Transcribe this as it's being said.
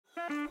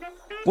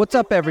What's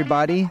up,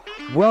 everybody?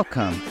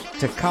 Welcome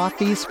to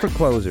Coffeez for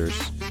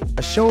Closers,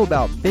 a show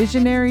about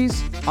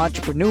visionaries,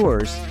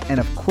 entrepreneurs, and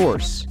of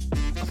course,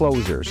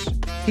 closers.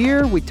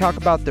 Here we talk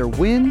about their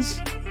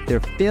wins, their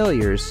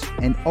failures,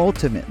 and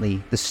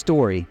ultimately the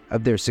story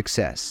of their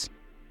success.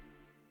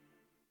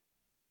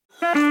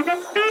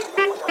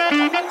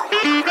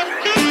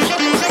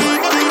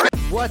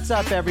 What's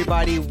up,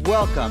 everybody?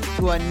 Welcome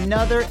to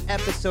another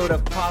episode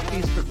of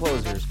Coffeez for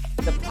Closers,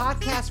 the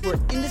podcast where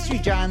industry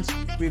giants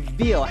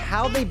reveal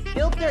how they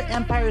built their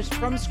empires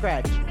from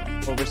scratch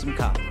over some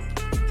coffee.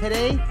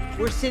 Today,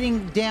 we're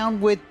sitting down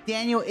with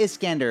Daniel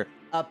Iskander,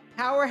 a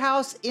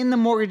powerhouse in the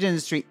mortgage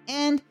industry,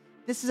 and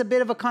this is a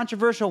bit of a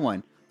controversial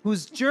one,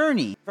 whose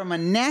journey from a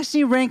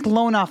nationally ranked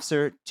loan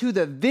officer to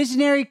the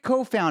visionary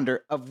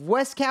co-founder of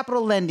West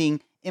Capital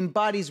Lending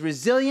embodies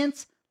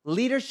resilience,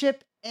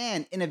 leadership,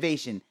 and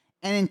innovation.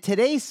 And in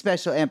today's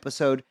special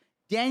episode,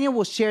 Daniel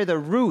will share the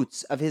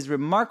roots of his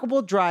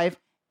remarkable drive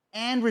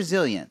and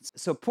resilience.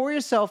 So pour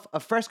yourself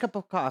a fresh cup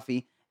of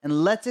coffee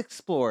and let's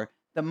explore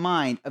the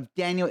mind of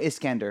Daniel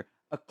Iskander,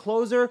 a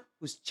closer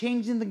who's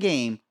changing the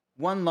game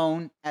one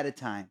loan at a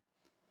time.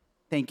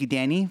 Thank you,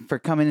 Danny, for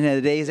coming into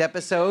today's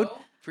episode.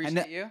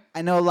 Appreciate you.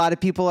 I know a lot of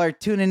people are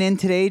tuning in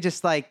today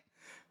just like,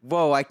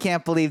 whoa, I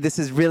can't believe this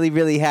is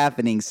really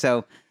happening.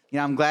 So,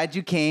 I'm glad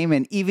you came,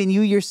 and even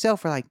you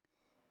yourself were like,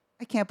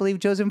 I can't believe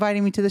Joe's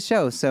inviting me to the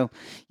show. So,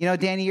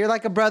 Danny, you're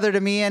like a brother to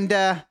me, and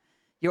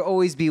you'll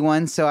always be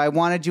one. So I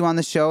wanted you on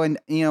the show, and,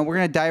 we're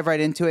going to dive right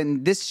into it.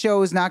 And this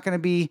show is not going to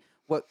be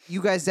what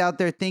you guys out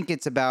there think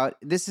it's about.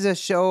 This is a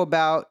show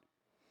about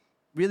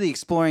really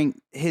exploring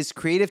his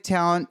creative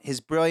talent, his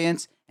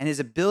brilliance, and his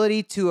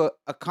ability to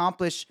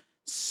accomplish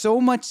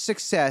so much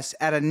success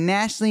at a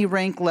nationally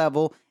ranked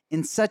level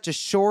in such a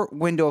short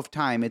window of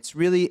time. It's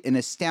really an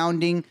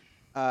astounding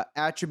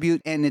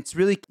attribute, and it's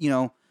really,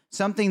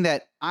 something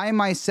that I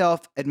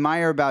myself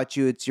admire about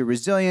you. It's your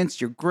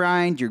resilience, your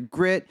grind, your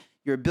grit,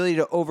 your ability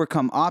to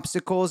overcome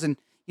obstacles. And,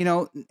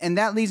 and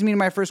that leads me to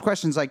my first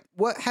question is like,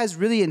 what has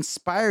really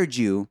inspired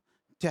you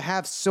to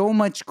have so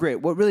much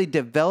grit? What really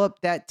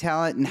developed that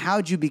talent, and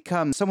how'd you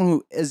become someone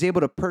who is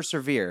able to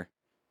persevere?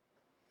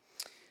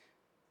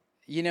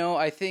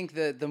 I think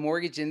the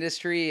mortgage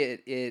industry,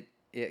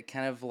 it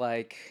kind of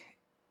like,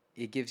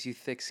 it gives you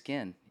thick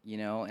skin,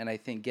 and I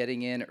think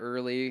getting in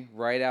early,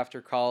 right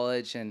after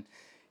college, and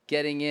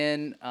getting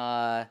in,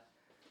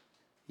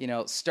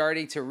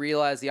 starting to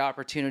realize the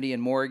opportunity in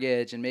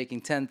mortgage and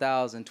making $10,000,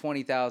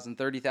 $20,000,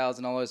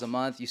 $30,000 a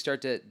month, you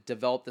start to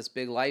develop this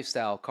big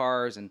lifestyle,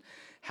 cars and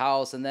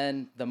house, and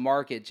then the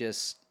market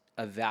just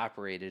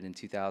evaporated in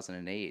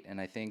 2008.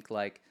 And I think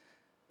like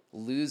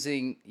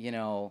losing,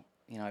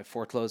 I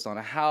foreclosed on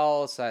a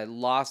house, I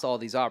lost all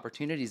these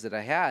opportunities that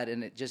I had,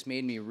 and it just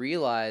made me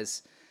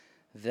realize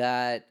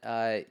that,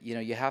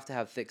 you have to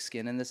have thick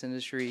skin in this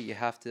industry. You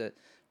have to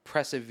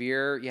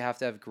persevere, you have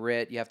to have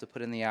grit, you have to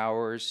put in the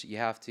hours, you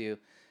have to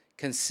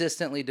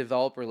consistently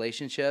develop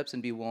relationships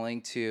and be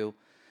willing to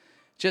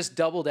just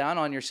double down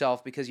on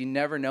yourself, because you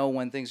never know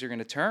when things are going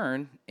to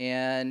turn.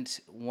 And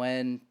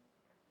when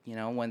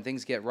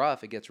things get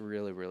rough, it gets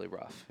really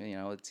rough.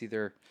 It's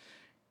either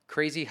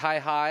crazy high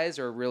highs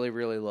or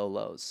really low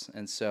lows.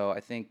 And so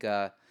I think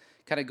kind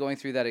of going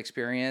through that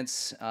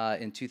experience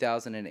in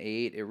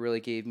 2008, it really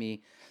gave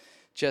me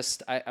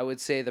just, I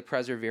would say, the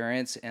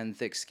perseverance and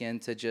thick skin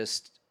to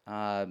just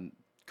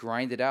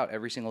grind it out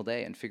every single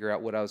day and figure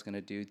out what I was going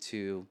to do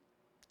to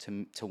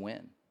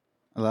win.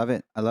 I love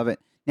it.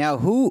 Now,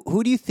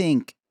 who do you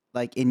think,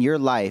 like in your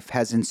life,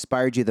 has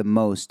inspired you the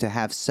most to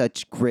have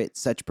such grit,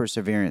 such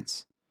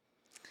perseverance?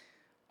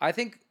 I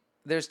think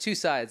there's two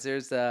sides.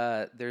 There's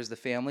the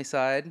family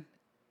side,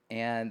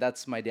 and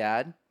that's my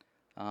dad.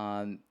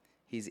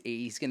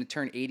 He's going to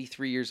turn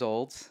 83 years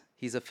old.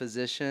 He's a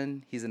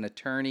physician. He's an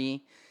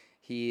attorney.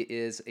 He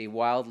is a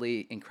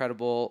wildly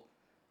incredible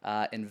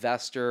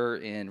investor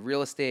in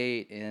real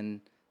estate,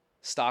 in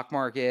stock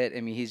market.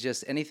 I mean, he's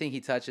just, anything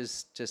he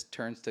touches just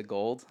turns to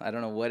gold. I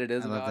don't know what it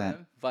is about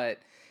him,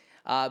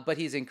 but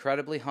he's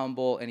incredibly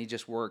humble, and he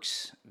just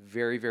works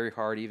very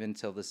hard even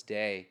till this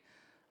day.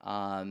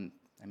 I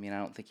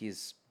don't think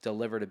he's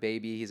delivered a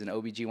baby. He's an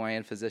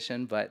OBGYN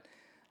physician, but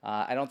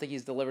I don't think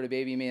he's delivered a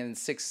baby maybe in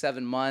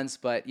 6-7 months,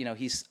 but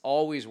he's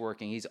always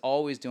working. He's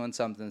always doing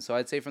something. So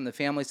I'd say from the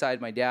family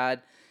side, my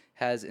dad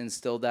has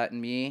instilled that in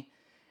me.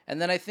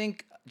 And then I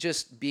think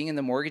just being in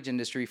the mortgage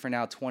industry for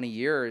now 20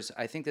 years,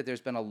 I think that there's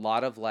been a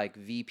lot of like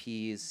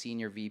VPs,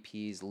 senior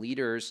VPs,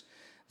 leaders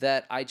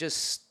that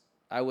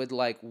I would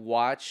like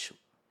watch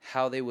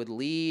how they would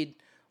lead,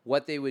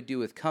 what they would do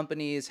with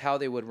companies, how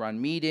they would run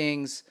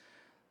meetings,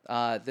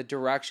 the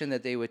direction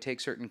that they would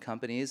take certain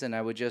companies. And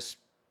I would just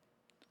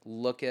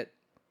look at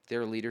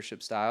their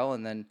leadership style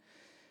and then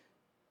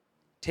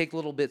take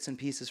little bits and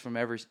pieces from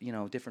every,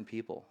 different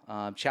people.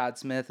 Chad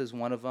Smith is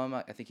one of them.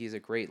 I think he's a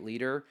great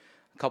leader.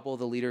 A couple of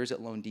the leaders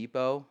at Loan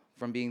Depot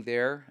from being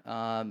there.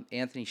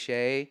 Anthony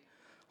Shea,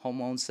 Home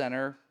Loan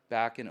Center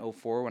back in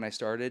 2004 when I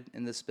started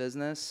in this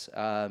business.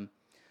 So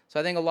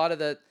I think a lot of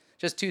the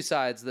just two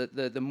sides.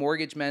 The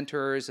mortgage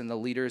mentors and the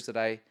leaders that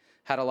I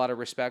had a lot of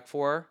respect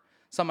for.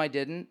 Some I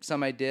didn't,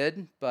 some I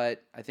did,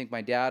 but I think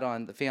my dad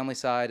on the family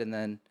side, and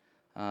then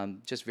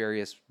just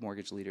various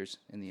mortgage leaders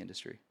in the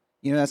industry.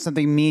 That's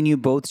something me and you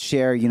both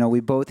share. We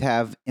both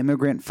have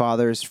immigrant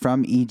fathers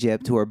from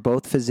Egypt who are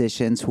both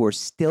physicians who are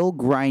still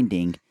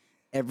grinding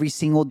every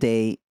single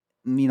day.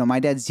 My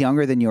dad's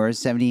younger than yours,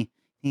 70.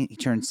 He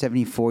turned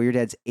 74. Your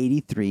dad's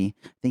 83.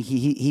 I think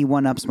he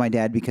one-ups my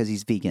dad because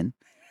he's vegan.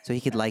 So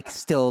he could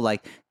still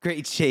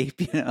great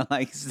shape,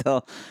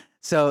 still.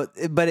 So,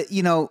 but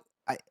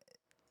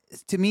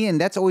to me, and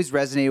that's always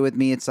resonated with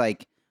me. It's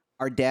like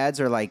our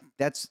dads are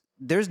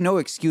there's no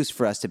excuse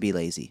for us to be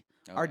lazy.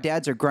 Okay. Our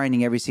dads are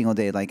grinding every single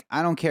day.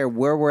 I don't care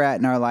where we're at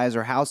in our lives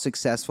or how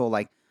successful.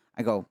 I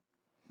go,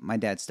 my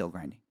dad's still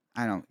grinding.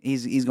 I don't.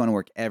 He's going to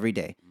work every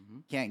day. Mm-hmm.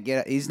 Can't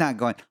get. He's not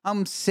going.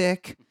 I'm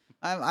sick.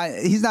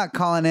 He's not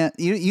calling it.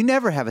 You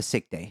never have a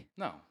sick day.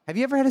 No. Have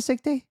you ever had a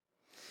sick day?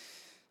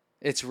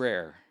 It's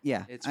rare.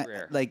 Yeah, it's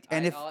rare.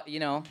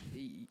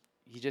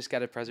 You just got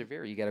to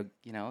persevere. You got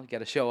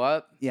to show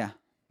up. Yeah.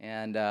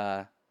 And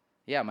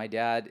my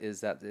dad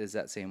is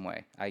that same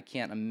way. I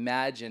can't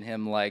imagine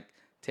him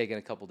taking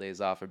a couple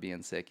days off or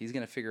being sick. He's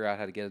gonna figure out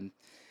how to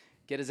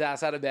get his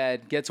ass out of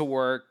bed, get to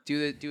work,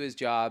 do his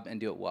job, and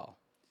do it well.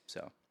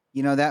 So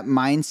that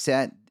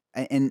mindset,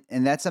 and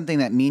that's something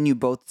that me and you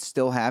both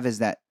still have, is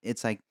that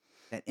it's that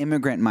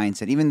immigrant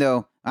mindset. Even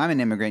though I'm an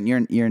immigrant,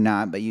 you're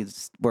not, but you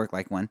work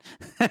like one.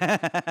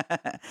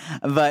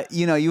 But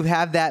you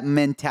have that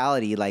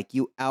mentality,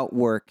 you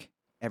outwork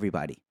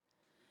everybody.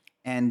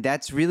 And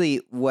that's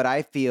really what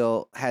I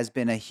feel has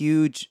been a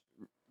huge,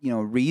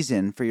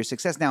 reason for your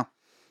success. Now,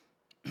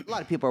 a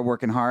lot of people are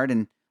working hard,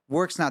 and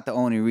work's not the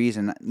only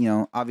reason.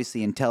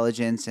 Obviously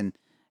intelligence and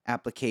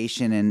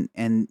application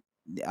and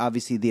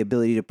obviously the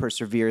ability to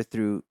persevere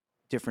through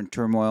different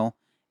turmoil.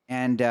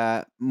 And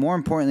more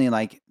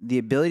importantly, the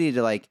ability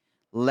to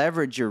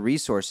leverage your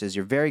resources.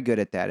 You're very good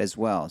at that as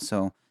well.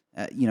 So,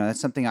 that's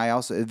something I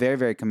also very,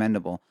 very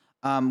commendable.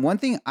 One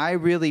thing I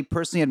really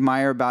personally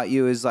admire about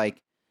you is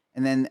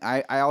and then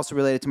I also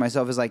relate it to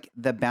myself, is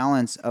the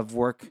balance of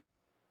work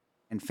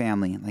and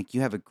family.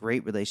 You have a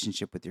great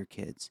relationship with your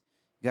kids.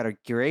 You got a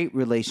great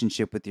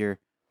relationship with your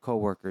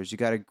coworkers. You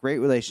got a great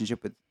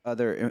relationship with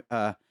other,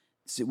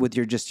 with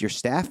your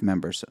staff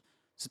members.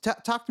 So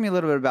talk to me a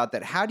little bit about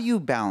that. How do you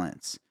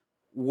balance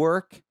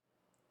work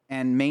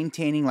and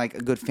maintaining a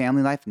good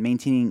family life and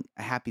maintaining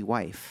a happy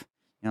wife?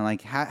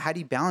 How do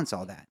you balance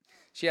all that?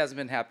 She hasn't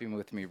been happy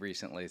with me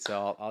recently,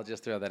 so I'll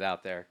just throw that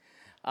out there.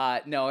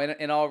 No,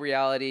 in all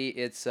reality,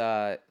 it's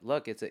a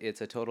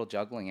total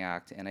juggling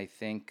act, and I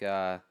think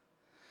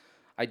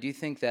I do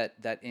think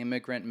that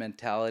immigrant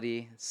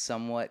mentality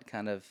somewhat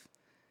kind of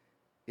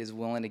is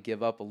willing to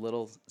give up a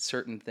little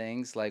certain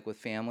things. Like with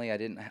family, I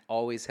didn't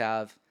always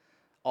have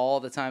all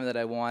the time that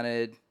I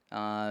wanted.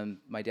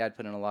 My dad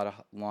put in a lot of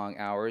long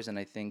hours, and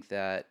I think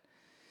that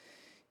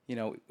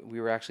we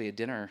were actually at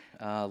dinner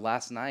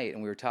last night,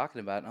 and we were talking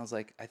about it, and I was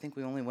like, I think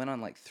we only went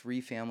on 3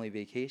 family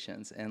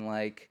vacations, and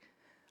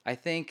I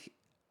think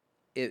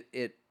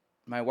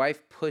my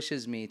wife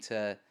pushes me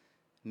to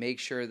make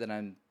sure that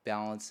I'm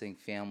balancing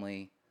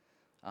family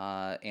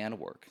and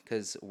work,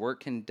 because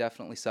work can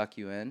definitely suck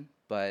you in,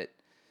 but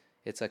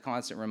it's a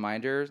constant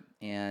reminder,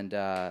 and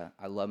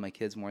I love my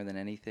kids more than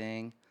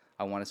anything.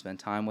 I want to spend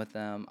time with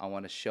them. I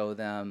want to show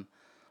them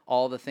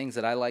all the things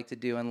that I like to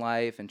do in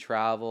life and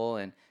travel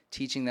and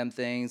teaching them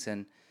things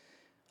and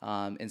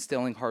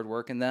instilling hard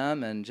work in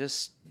them and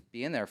just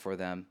being there for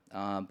them.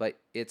 But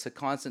it's a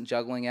constant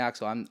juggling act,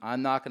 so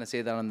I'm not going to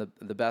say that I'm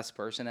the best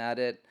person at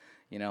it.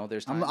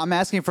 There's times I'm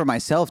asking for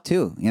myself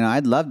too.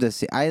 I'd love to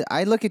see.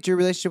 I look at your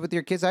relationship with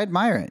your kids. I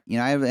admire it.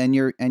 And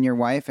your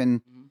wife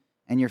and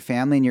your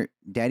family and your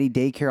daddy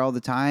daycare all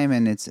the time,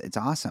 and it's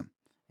awesome.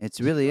 It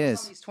really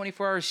is. On these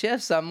 24-hour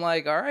shifts, I'm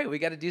like, all right, we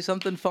got to do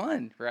something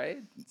fun, right?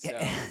 So.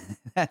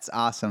 That's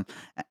awesome.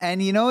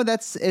 And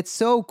it's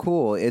so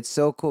cool. It's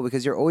so cool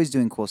because you're always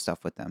doing cool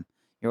stuff with them.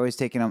 You're always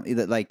taking them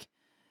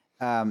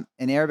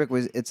in Arabic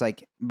it's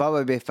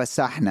Baba be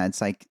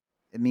fasahna.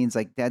 It means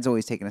dad's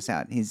always taking us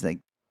out. He's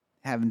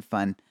having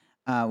fun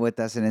with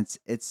us, and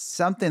it's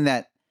something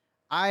that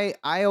I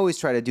always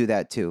try to do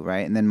that too,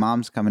 right? And then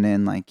mom's coming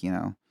in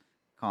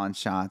calling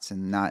shots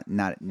and not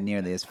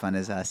nearly as fun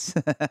as us.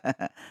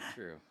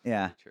 True.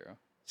 Yeah. True.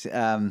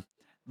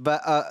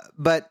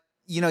 But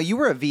you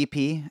were a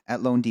VP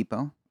at Loan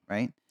Depot,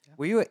 right? Yeah.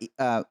 Were you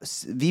a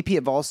VP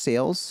of all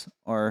sales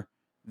or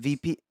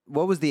VP?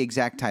 What was the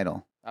exact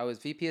title? I was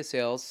VP of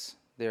sales.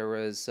 There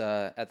was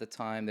at the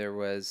time 2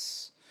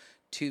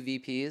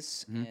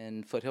 VPs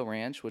in Foothill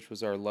Ranch, which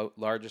was our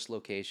largest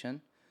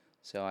location.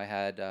 So I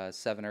had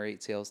 7 or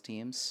 8 sales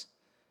teams,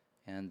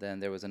 and then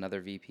there was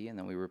another VP, and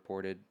then we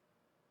reported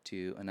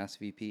to an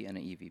SVP and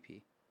an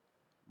EVP.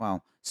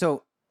 Wow.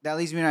 So that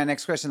leads me to my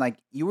next question.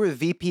 You were a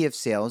VP of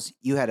sales.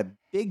 You had a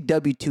big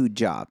W-2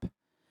 job.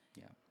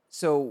 Yeah.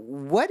 So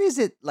what is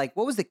it like?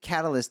 What was the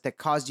catalyst that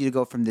caused you to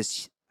go from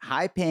this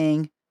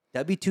high-paying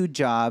W-2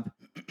 job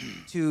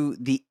to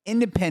the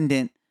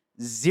independent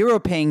zero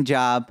paying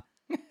job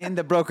in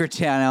the broker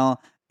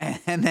channel,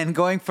 and then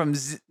going from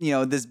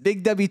this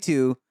big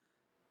W-2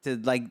 to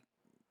like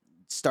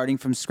starting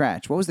from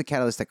scratch. What was the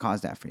catalyst that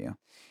caused that for you?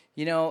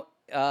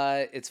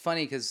 It's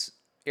funny because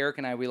Eric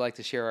and I, we like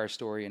to share our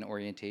story in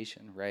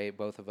orientation, right?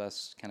 Both of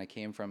us kind of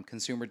came from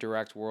consumer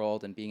direct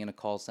world and being in a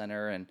call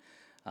center. It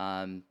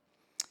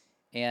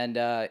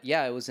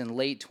was in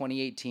late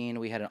 2018.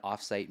 We had an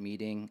offsite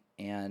meeting,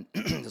 and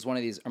it was one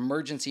of these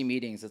emergency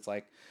meetings. It's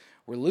like,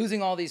 we're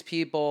losing all these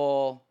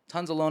people.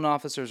 Tons of loan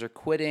officers are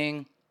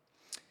quitting.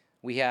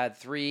 We had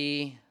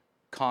 3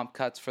 comp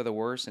cuts for the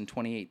worse in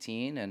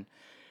 2018, and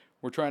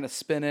we're trying to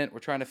spin it. We're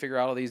trying to figure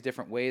out all these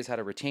different ways how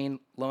to retain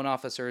loan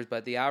officers,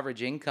 but the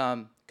average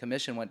income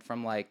commission went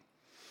from I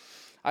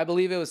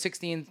believe it was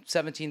 16,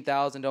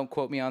 17,000. Don't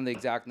quote me on the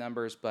exact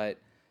numbers, but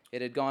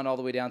it had gone all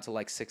the way down to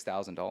like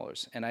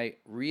 $6,000. And I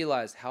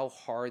realized how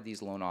hard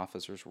these loan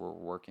officers were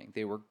working.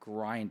 They were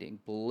grinding,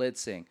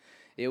 blitzing.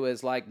 It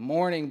was like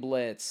morning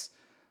blitz,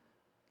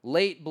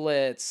 late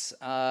blitz.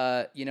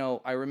 I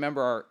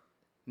remember our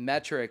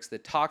metrics, the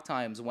talk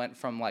times went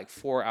from like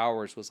 4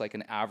 hours was like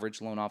an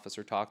average loan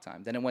officer talk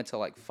time. Then it went to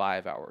like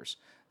 5 hours.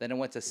 Then it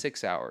went to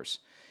 6 hours.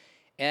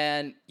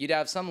 And you'd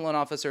have some loan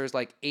officers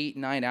like 8,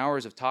 9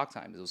 hours of talk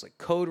time. It was like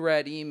code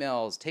red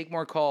emails, take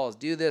more calls,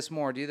 do this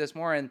more.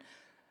 And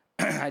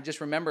I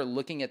just remember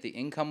looking at the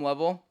income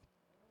level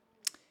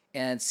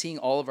and seeing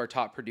all of our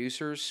top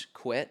producers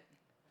quit.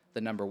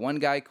 The number 1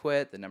 guy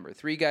quit, the number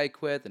 3 guy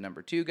quit, the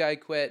number 2 guy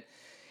quit.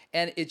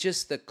 And it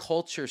just, the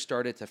culture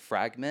started to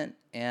fragment,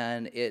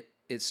 and it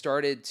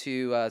started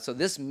to, so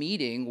this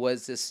meeting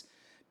was this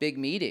big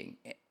meeting,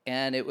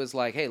 and it was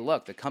like, hey,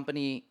 look, the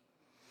company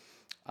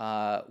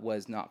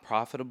was not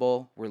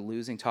profitable. We're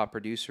losing top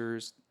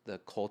producers. The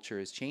culture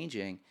is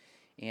changing.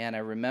 And I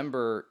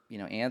remember,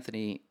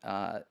 Anthony,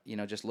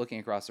 just looking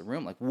across the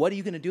room, like, what are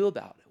you going to do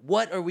about it?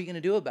 What are we going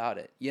to do about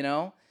it?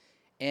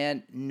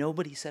 And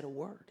nobody said a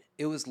word.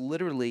 It was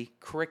literally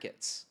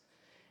crickets.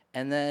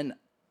 And then,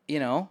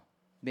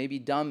 maybe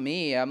dumb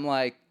me, I'm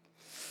like,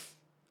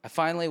 I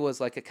finally was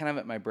like kind of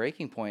at my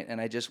breaking point,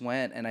 and I just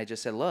went and I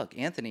just said, look,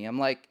 Anthony, I'm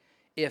like,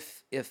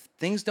 if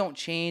things don't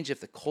change, if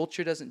the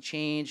culture doesn't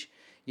change,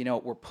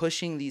 we're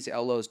pushing these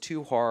LOs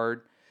too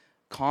hard,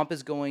 comp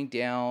is going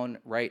down,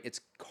 right? It's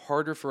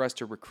harder for us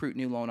to recruit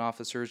new loan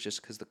officers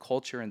just because the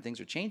culture and things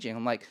are changing.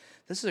 I'm like,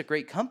 this is a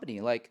great company,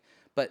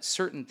 but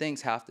certain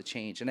things have to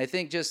change. And I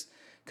think just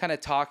kind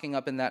of talking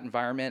up in that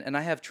environment, and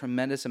I have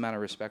tremendous amount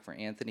of respect for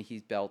Anthony.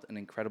 He's built an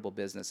incredible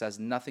business. It has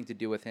nothing to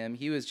do with him.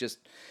 He was just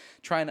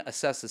trying to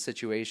assess the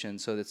situation,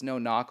 so there's no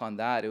knock on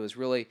that. It was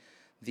really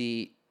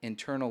the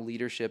internal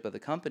leadership of the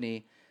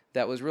company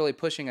that was really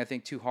pushing, I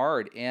think, too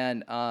hard.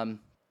 And long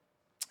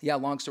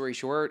story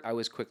short, I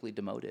was quickly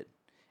demoted.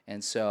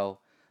 And so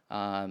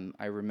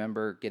I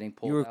remember getting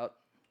pulled out.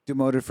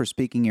 Demoted for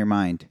speaking your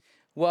mind.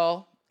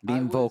 Well,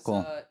 being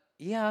vocal.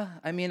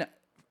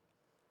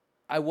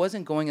 I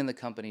wasn't going in the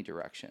company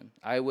direction.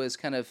 I was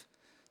kind of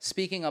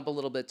speaking up a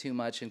little bit too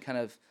much and kind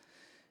of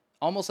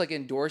almost like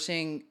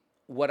endorsing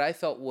what I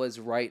felt was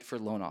right for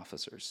loan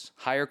officers.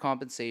 Higher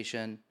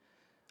compensation.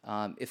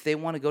 If they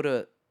want to go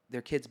to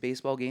their kid's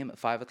baseball game at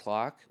 5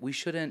 o'clock, we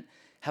shouldn't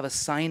have a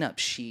sign-up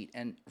sheet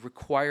and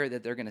require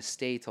that they're going to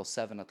stay till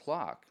 7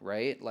 o'clock,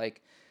 right?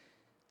 Like,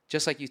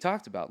 just like you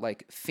talked about,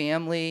 like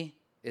family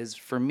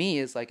for me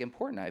is like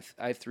important.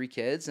 I have 3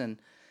 kids, and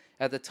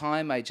at the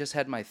time, I just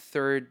had my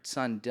 3rd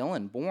son,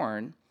 Dylan,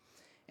 born,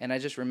 and I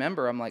just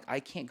remember, I'm like, I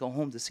can't go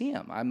home to see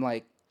him. I'm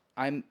like,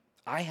 I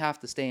have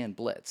to stay in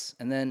blitz,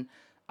 and then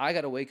I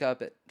got to wake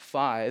up at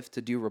 5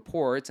 to do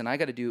reports, and I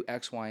got to do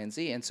X, Y, and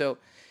Z, and so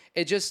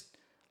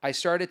I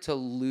started to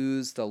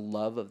lose the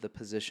love of the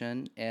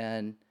position,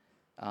 and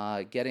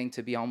getting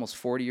to be almost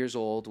 40 years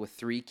old with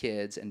 3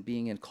 kids and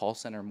being in call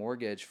center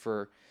mortgage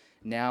for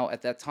now,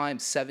 at that time,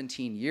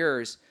 17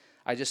 years,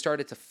 I just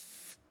started to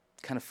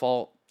kind of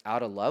fall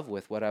out of love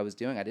with what I was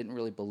doing. I didn't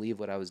really believe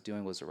what I was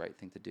doing was the right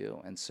thing to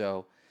do. And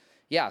so,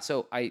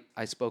 so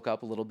I spoke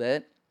up a little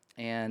bit,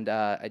 and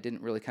I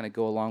didn't really kind of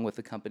go along with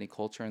the company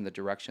culture and the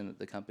direction that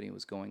the company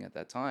was going at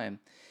that time.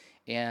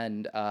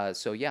 And I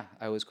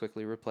was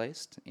quickly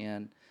replaced,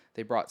 and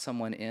they brought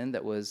someone in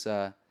that was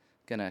going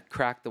to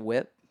crack the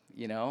whip,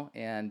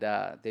 and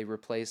they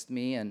replaced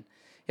me. And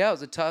it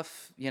was a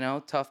tough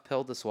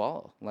pill to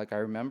swallow. Like, I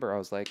remember I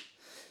was like,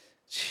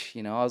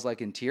 I was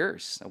like in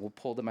tears. I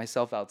pulled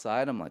myself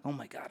outside. I'm like, oh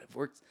my God, I've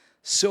worked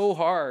so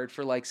hard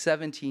for like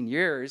 17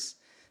 years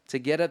to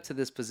get up to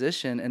this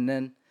position. And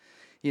then,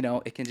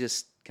 it can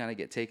just kind of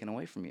get taken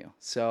away from you.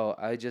 So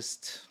I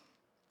just,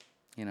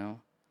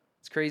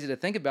 it's crazy to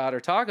think about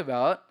or talk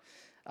about.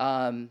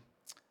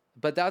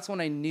 But that's when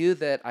I knew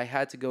that I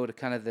had to go to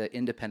kind of the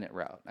independent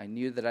route. I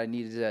knew that I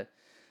needed to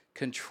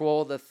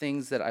control the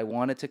things that I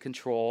wanted to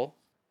control.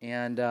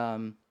 And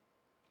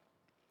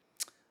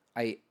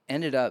I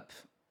ended up,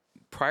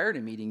 prior to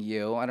meeting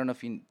you, I don't know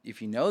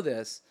if you know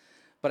this,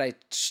 but I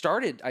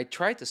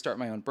tried to start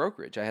my own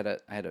brokerage. I had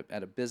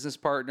a business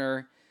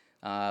partner.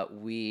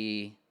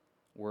 We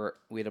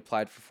we had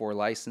applied for 4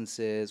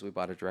 licenses. We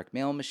bought a direct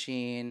mail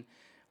machine.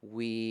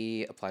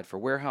 We applied for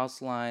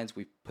warehouse lines.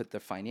 We put the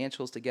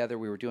financials together.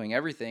 We were doing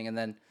everything. And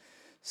then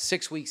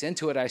 6 weeks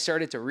into it, I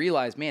started to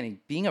realize, man,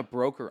 being a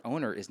broker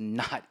owner is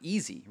not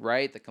easy,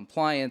 right? The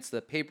compliance,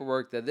 the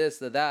paperwork, the this,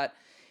 the that.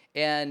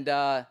 And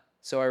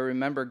so I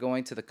remember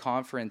going to the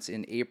conference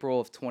in April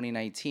of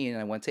 2019,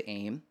 and I went to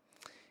AIM.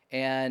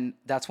 And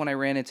that's when I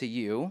ran into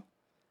you.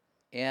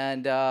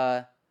 And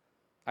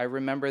I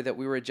remember that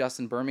we were at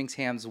Justin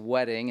Birmingham's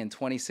wedding in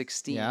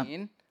 2016. Yeah.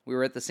 We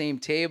were at the same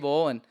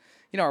table, and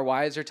our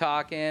wives are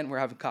talking. We're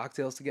having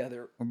cocktails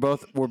together.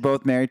 We're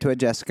both married to a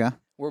Jessica.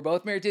 We're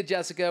both married to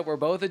Jessica. We're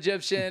both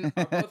Egyptian.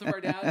 Both of our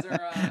dads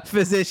are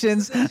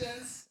physicians.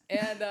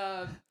 And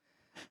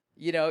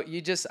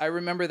I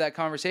remember that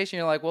conversation.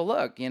 You're like, well,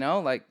 look,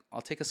 like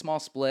I'll take a small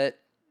split.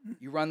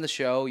 You run the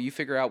show. You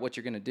figure out what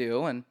you're gonna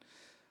do, and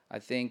I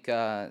think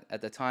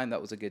at the time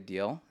that was a good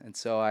deal. And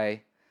so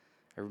I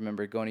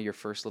remember going to your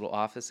first little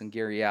office in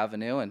Gary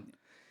Avenue, and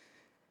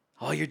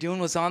all you're doing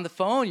was on the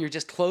phone. You're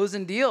just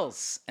closing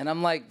deals. And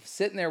I'm like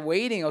sitting there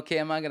waiting. Okay,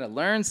 am I going to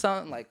learn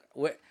something? Like,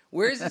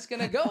 where is this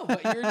going to go?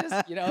 But you're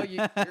just,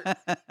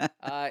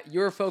 you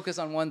were focused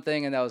on one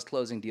thing, and that was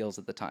closing deals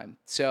at the time.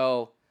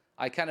 So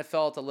I kind of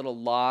felt a little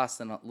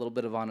lost and a little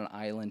bit of on an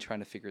island trying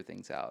to figure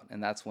things out.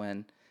 And that's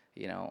when,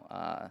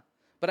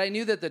 but I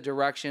knew that the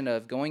direction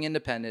of going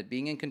independent,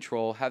 being in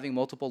control, having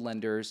multiple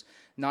lenders,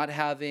 not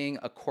having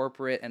a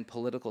corporate and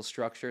political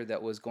structure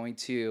that was going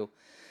to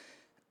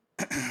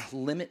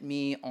limit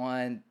me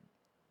on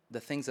the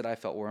things that I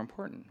felt were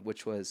important,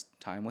 which was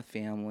time with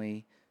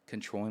family,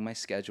 controlling my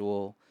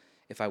schedule.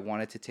 If I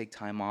wanted to take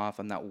time off,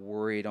 I'm not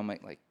worried. I'm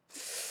like,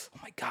 oh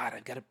my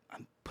God,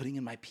 I'm putting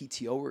in my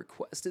PTO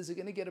request. Is it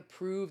going to get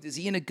approved? Is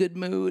he in a good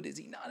mood? Is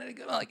he not in a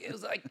good mood? Like, it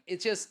was like,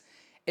 it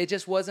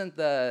just wasn't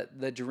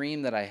the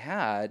dream that I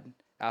had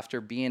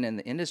after being in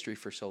the industry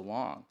for so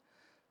long.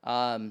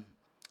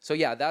 So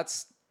yeah,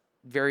 that's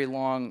very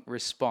long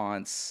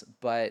response,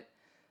 but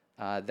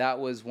that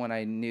was when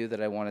I knew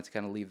that I wanted to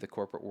kind of leave the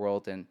corporate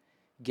world and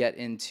get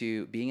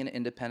into being an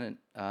independent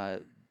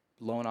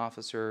loan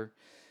officer,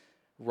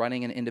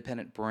 running an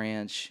independent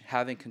branch,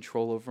 having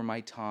control over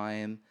my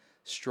time,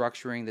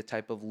 structuring the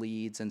type of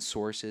leads and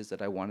sources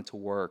that I wanted to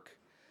work,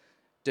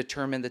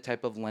 determine the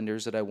type of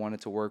lenders that I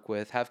wanted to work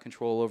with, have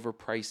control over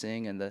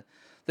pricing and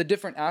the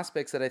different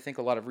aspects that I think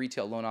a lot of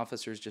retail loan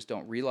officers just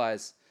don't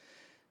realize,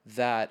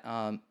 that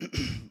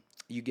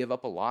you give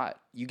up a lot.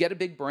 You get a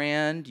big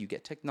brand, you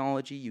get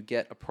technology, you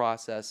get a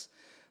process.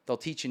 They'll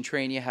teach and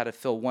train you how to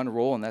fill one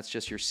role, and that's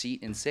just your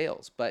seat in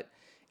sales. But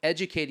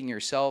educating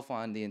yourself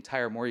on the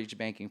entire mortgage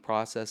banking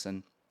process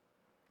and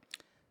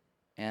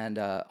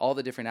all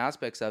the different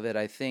aspects of it,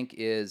 I think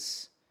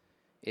it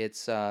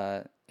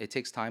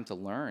takes time to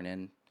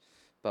learn.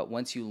 But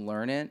once you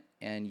learn it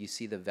and you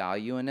see the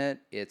value in it,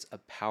 it's a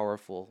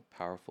powerful,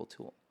 powerful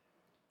tool.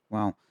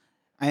 Wow.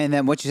 And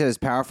then what you said is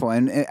powerful.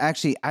 And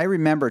actually, I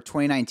remember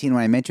 2019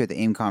 when I met you at the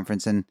AIM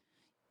conference, and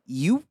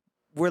you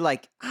were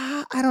like,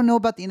 I don't know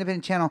about the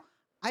independent channel.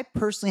 I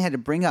personally had to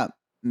bring up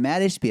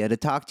Matt Ishbia to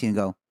talk to you and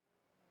go,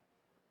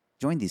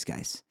 join these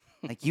guys.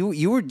 Like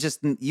you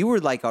were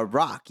like a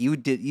rock. You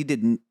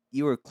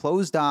were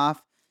closed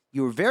off.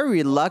 You were very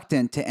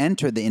reluctant to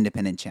enter the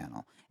independent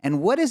channel. And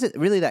what is it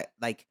really that,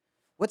 like,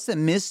 what's the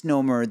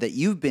misnomer that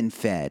you've been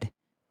fed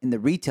in the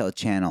retail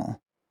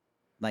channel,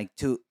 like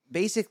to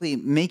basically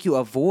make you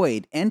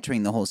avoid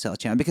entering the wholesale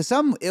channel? Because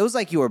it was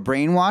like you were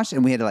brainwashed,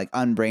 and we had to like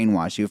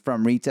unbrainwash you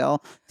from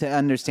retail to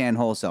understand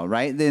wholesale,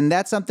 right? Then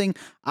that's something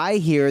I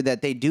hear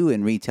that they do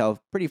in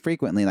retail pretty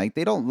frequently. Like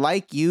they don't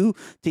like you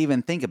to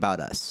even think about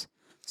us.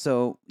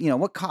 So,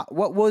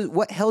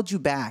 what held you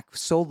back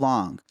so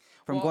long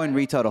from going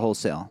retail to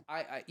wholesale?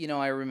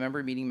 I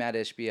remember meeting Matt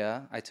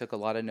Ishbia. I took a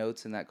lot of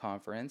notes in that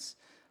conference,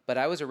 but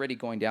I was already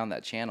going down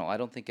that channel. I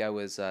don't think I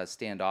was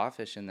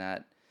standoffish in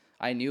that.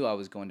 I knew I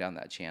was going down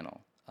that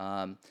channel.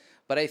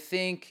 But I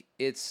think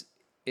it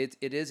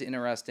is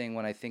interesting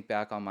when I think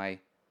back on my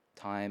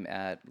time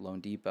at Loan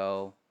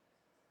Depot,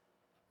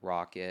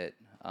 Rocket,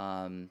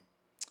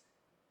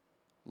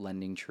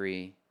 Lending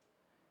Tree.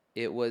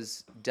 It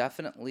was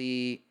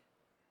definitely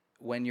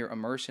when you're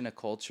immersed in a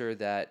culture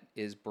that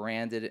is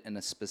branded in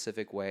a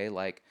specific way,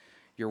 like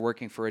you're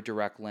working for a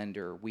direct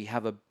lender. We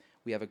have a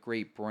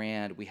great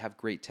brand. We have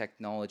great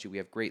technology. We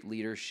have great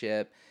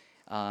leadership.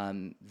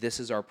 This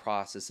is our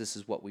process. This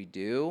is what we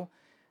do.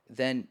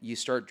 Then you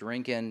start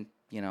drinking,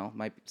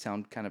 might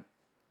sound kind of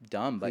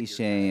dumb, but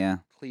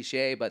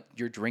cliche, but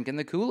you're drinking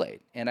the Kool-Aid.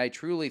 And I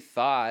truly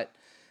thought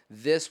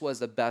this was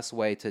the best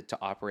way to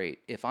operate.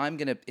 If I'm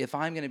gonna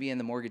be in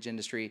the mortgage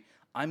industry,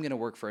 I'm gonna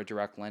work for a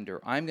direct lender.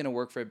 I'm gonna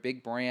work for a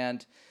big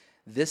brand.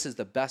 This is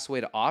the best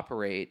way to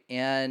operate.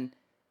 And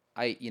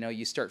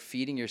you start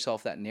feeding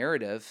yourself that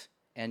narrative,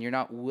 and you're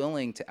not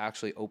willing to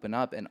actually open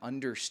up and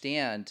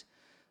understand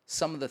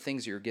some of the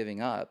things you're giving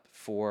up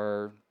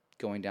for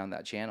going down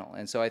that channel.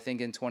 And so I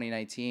think in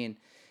 2019,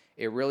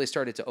 it really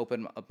started to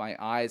open up my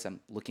eyes.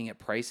 I'm looking at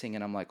pricing,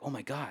 and I'm like, oh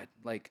my God,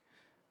 like,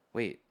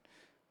 wait,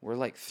 we're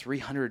like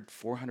 300,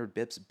 400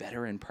 bips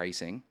better in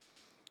pricing.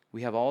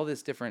 We have all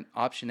this different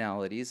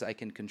optionalities. I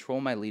can control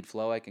my lead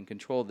flow. I can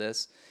control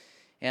this.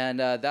 And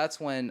that's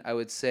when I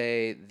would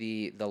say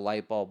the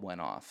light bulb went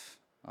off.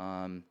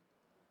 I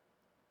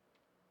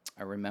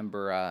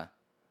remember,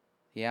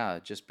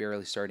 just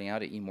barely starting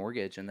out at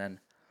eMortgage, and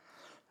then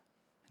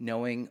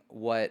knowing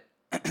what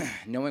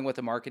knowing what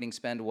the marketing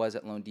spend was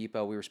at Loan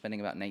Depot. We were spending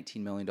about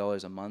 $19 million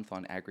a month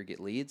on aggregate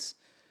leads,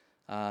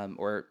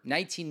 or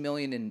 $19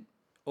 million in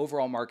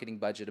overall marketing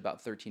budget,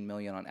 about $13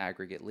 million on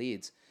aggregate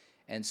leads.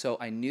 And so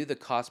I knew the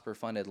cost per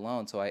funded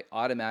loan, so I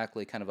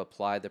automatically kind of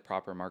applied the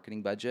proper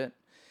marketing budget.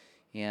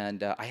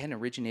 And I hadn't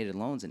originated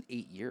loans in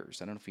 8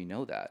 years. I don't know if you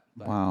know that.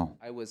 But Wow.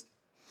 I was,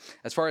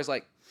 as far as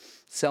like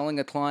selling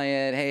a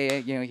client,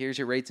 hey, here's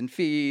your rates and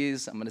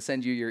fees. I'm going to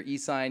send you your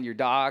e-sign, your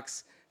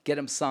docs, get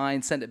them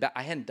signed, send it back.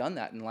 I hadn't done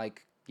that in 8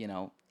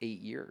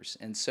 years.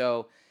 And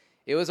so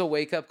it was a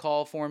wake-up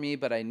call for me,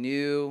 but I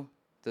knew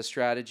the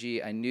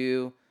strategy. I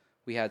knew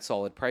we had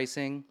solid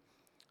pricing.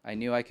 I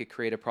knew I could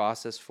create a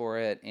process for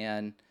it.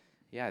 And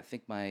yeah, I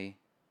think my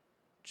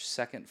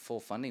second full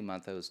funding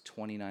month, I was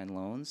 29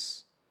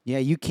 loans. Yeah,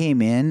 you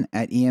came in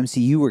at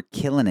EMC. You were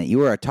killing it. You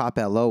were a top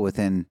LO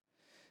within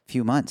a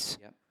few months.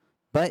 Yep.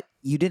 But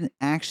you didn't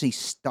actually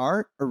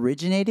start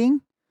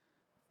originating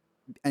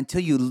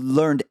until you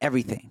learned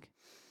everything.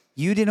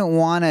 You didn't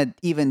want to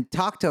even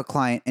talk to a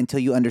client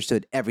until you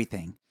understood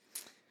everything.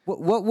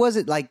 What was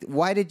it like?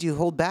 Why did you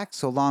hold back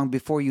so long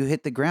before you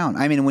hit the ground?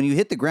 I mean, when you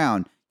hit the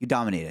ground, you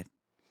dominated.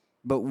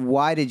 But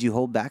why did you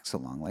hold back so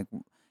long? Like,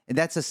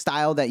 that's a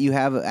style that you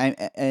have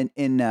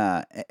in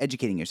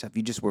educating yourself.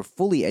 You just were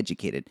fully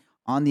educated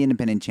on the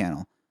independent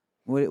channel.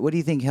 What do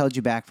you think held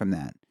you back from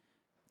that?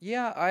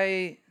 Yeah,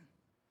 I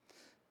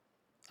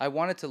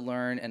wanted to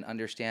learn and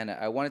understand it.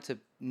 I wanted to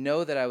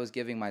know that I was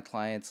giving my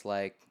clients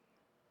like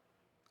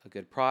a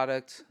good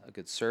product, a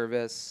good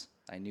service.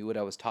 I knew what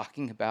I was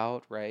talking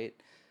about, right?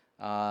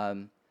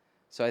 So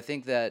I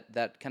think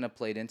that kind of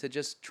played into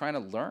just trying to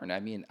learn. I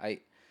mean,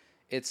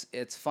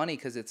 it's funny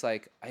because it's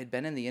like I had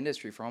been in the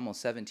industry for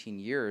almost 17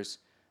 years,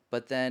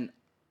 but then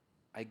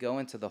I go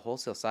into the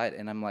wholesale side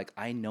and I'm like,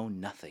 I know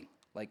nothing.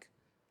 Like,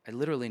 I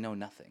literally know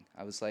nothing.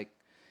 I was like,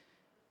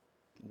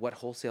 what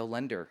wholesale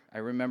lender? I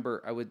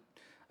remember I would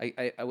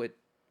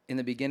in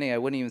the beginning I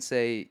wouldn't even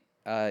say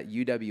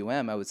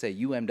UWM. I would say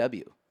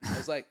UMW. I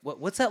was like,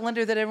 what's that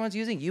lender that everyone's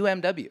using?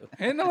 UMW.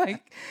 And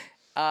like,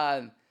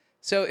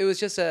 so it was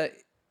just a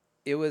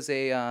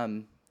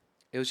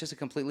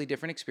completely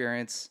different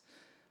experience.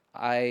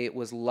 I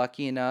was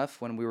lucky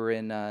enough when we were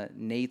in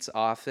Nate's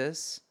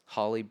office,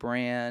 Holly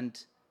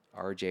Brand,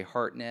 RJ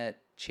Hartnett,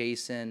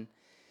 Chasen,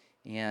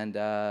 and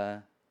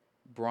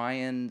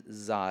Brian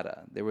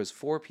Zada. There was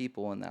 4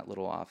 people in that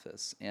little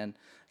office, and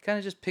I kind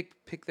of just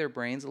pick their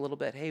brains a little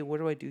bit. Hey, what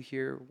do I do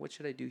here? What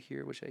should I do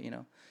here? What should I,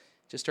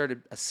 just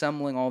started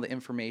assembling all the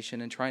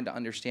information and trying to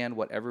understand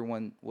what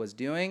everyone was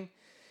doing.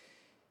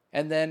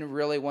 And then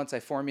really once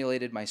I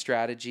formulated my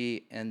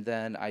strategy, and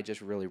then I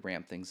just really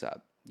ramped things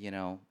up.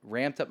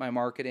 Ramped up my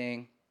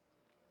marketing,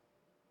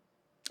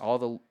 all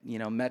the,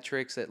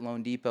 metrics at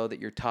Loan Depot that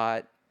you're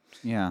taught.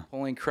 Yeah.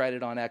 Pulling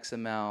credit on X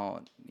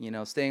amount,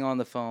 staying on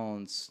the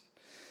phones,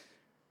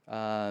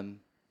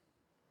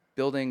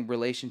 building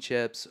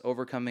relationships,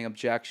 overcoming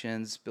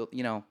objections,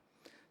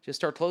 just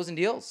start closing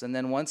deals. And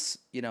then once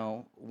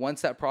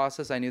that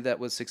process, I knew that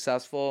was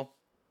successful,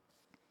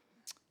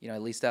 I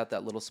leased out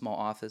that little small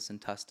office in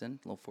Tustin,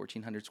 a little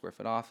 1,400 square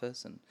foot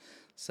office, and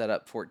set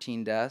up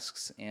 14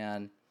 desks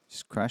and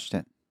just crushed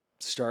it.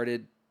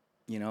 Started,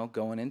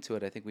 going into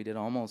it. I think we did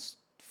almost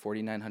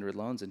 4,900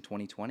 loans in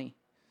 2020.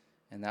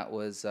 And that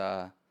was,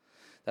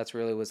 that's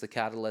really was the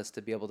catalyst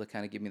to be able to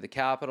kind of give me the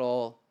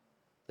capital,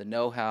 the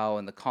know-how,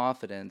 and the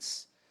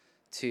confidence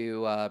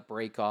to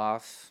break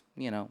off.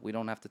 We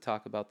don't have to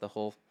talk about the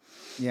whole.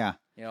 Yeah.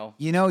 You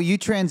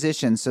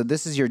transitioned. So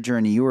this is your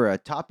journey. You were a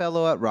top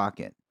LO at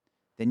Rocket.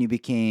 Then you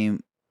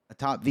became a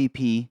top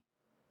VP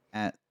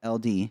at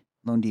LD,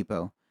 Loan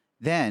Depot.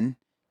 Then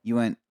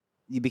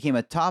you became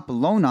a top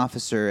loan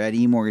officer at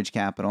eMortgage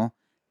Capital.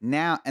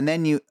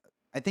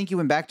 I think you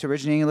went back to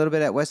originating a little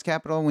bit at West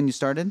Capital when you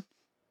started?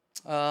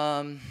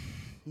 No,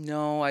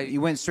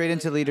 You went straight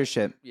into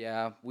leadership.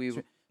 Yeah, we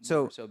were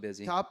so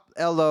busy. Top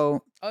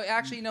LO. Oh,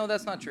 actually, no,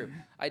 that's not true.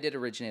 I did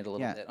originate a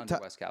little bit under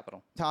West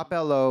Capital. Top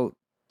LO,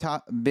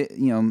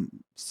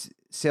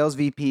 sales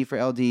VP for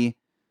LD,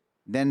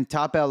 then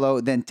top LO,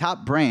 then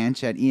top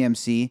branch at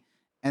EMC,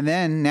 and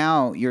then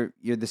now you're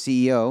the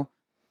CEO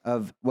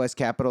of West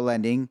Capital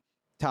Lending,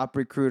 top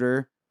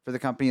recruiter for the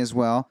company as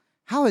well.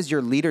 How has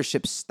your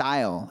leadership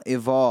style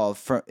evolved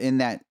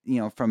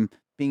from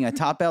being a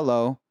top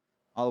LO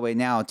all the way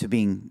now to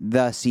being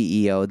the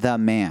CEO, the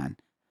man?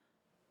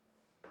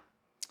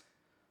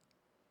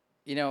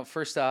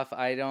 First off,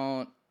 I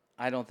don't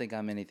think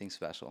I'm anything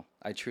special.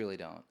 I truly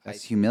don't.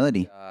 That's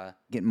humility.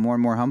 Getting more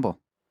and more humble.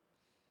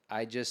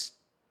 I just,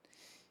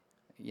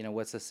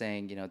 what's the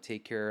saying?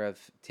 Take care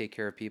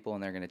of people,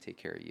 and they're going to take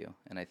care of you.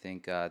 And I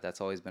think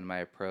that's always been my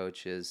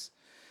approach. Is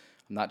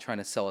I'm not trying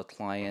to sell a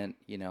client,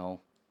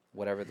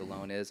 whatever the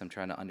loan is. I'm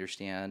trying to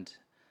understand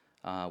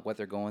what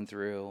they're going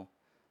through,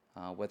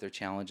 what their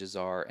challenges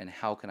are, and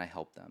how can I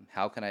help them?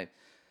 How can I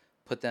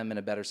put them in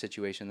a better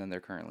situation than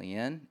they're currently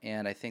in?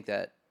 And I think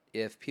that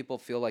if people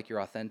feel like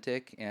you're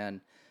authentic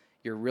and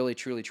you're really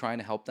truly trying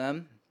to help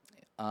them,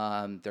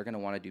 they're going to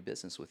want to do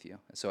business with you.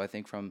 So I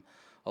think from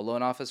a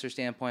loan officer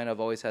standpoint, I've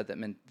always had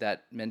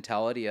that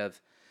mentality of,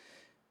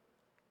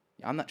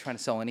 I'm not trying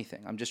to sell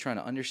anything. I'm just trying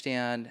to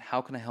understand how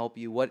can I help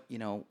you?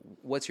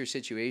 What's your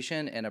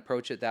situation, and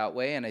approach it that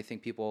way. And I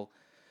think people,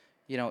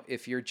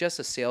 if you're just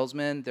a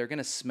salesman, they're going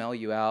to smell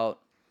you out.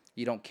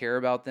 You don't care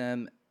about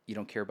them. You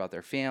don't care about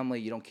their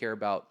family. You don't care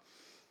about,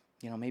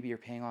 maybe you're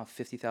paying off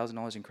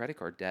 $50,000 in credit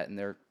card debt, and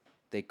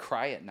they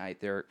cry at night.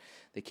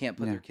 They can't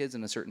put their kids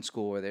in a certain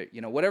school, or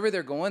whatever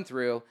they're going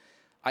through.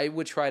 I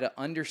would try to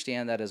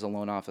understand that as a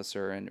loan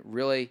officer and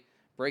really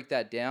break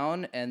that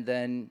down and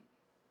then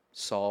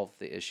solve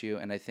the issue.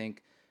 And I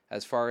think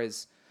as far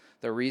as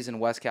the reason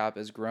Westcap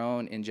has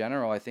grown in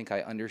general, I think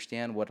I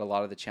understand what a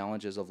lot of the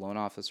challenges of loan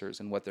officers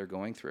and what they're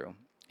going through,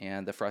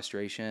 and the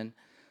frustration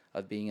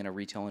of being in a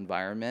retail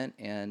environment.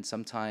 And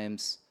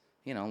sometimes,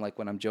 like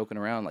when I'm joking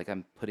around, like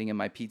I'm putting in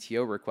my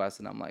PTO request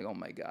and I'm like, oh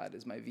my God,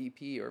 is my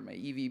VP or my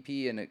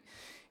EVP, and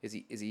is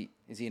he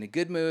in a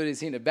good mood? Is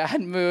he in a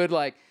bad mood?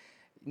 Like,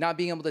 not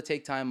being able to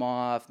take time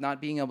off, not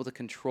being able to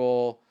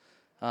control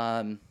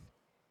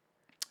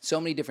so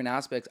many different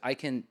aspects. I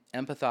can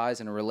empathize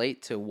and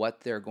relate to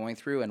what they're going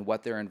through and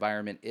what their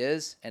environment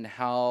is, and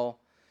how,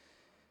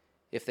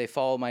 if they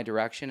follow my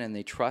direction and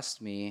they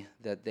trust me,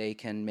 that they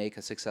can make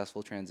a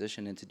successful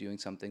transition into doing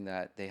something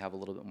that they have a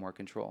little bit more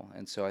control.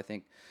 And so I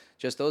think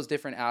just those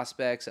different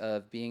aspects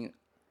of being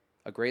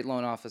a great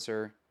loan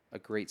officer, a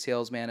great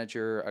sales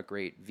manager, a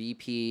great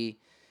VP,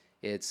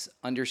 it's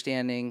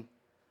understanding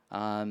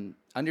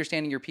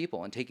your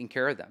people and taking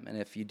care of them. And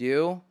if you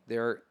do,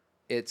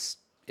 it's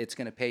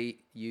going to pay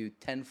you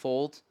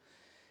tenfold,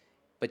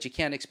 but you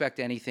can't expect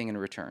anything in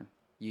return.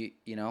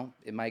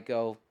 It might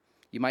go,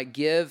 you might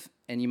give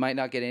and you might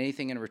not get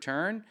anything in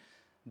return,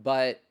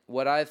 but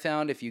what I've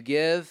found, if you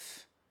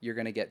give, you're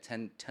going to get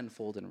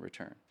tenfold in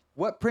return.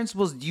 What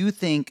principles do you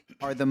think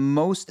are the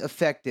most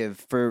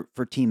effective for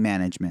team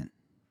management?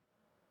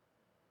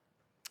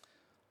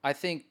 I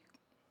think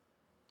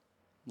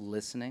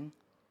listening.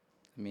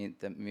 I mean,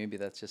 maybe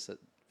that's just a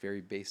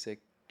very basic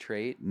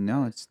trait.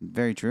 No, it's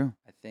very true.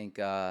 I think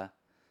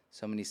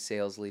so many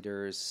sales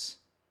leaders,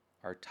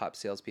 our top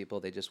salespeople,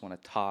 they just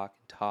want to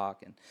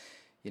talk. And,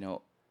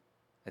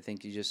 I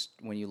think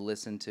when you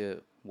listen to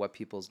what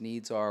people's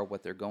needs are,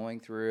 what they're going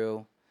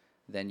through,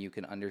 then you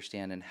can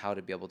understand and how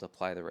to be able to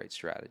apply the right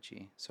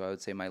strategy. So I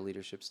would say my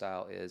leadership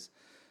style is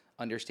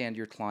understand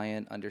your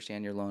client,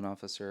 understand your loan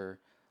officer,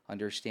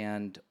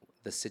 understand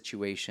the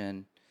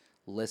situation,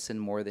 listen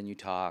more than you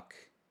talk,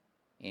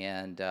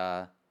 and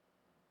that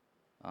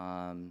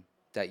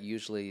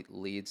usually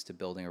leads to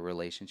building a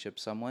relationship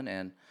with someone.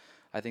 And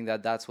I think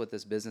that that's what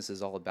this business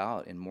is all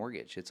about in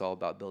mortgage. It's all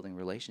about building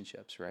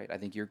relationships, right? I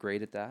think you're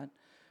great at that.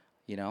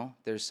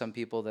 There's some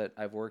people that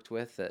I've worked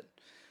with that,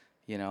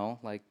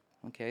 like,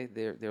 okay,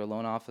 they're a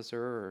loan officer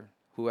or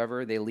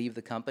whoever, they leave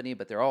the company,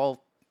 but they're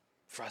all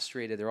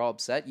frustrated, they're all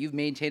upset. You've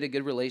maintained a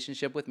good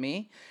relationship with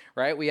me,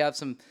 right? We have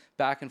some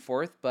back and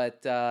forth,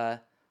 but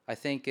I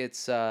think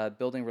it's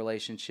building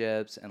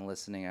relationships and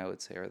listening, I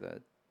would say, are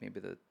maybe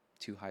the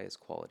two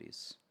highest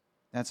qualities.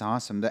 That's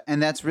awesome.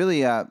 And that's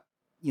really, I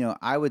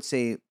would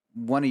say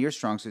one of your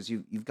strong suits.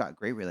 You've got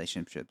great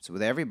relationships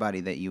with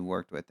everybody that you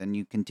worked with, and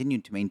you continue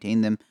to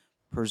maintain them,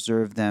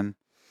 preserve them.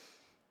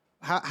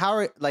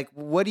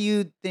 What do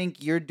you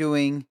think you're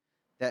doing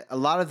that a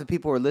lot of the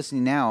people who are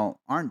listening now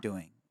aren't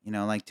doing?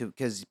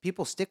 Because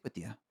people stick with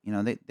you.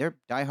 They're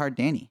diehard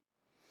Danny.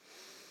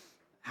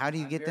 How do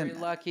you get them? Very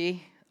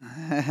lucky. I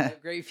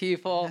have great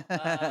people.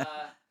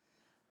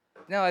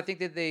 No, I think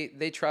that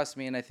they trust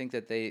me, and I think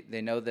that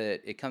they know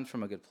that it comes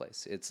from a good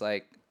place. It's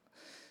like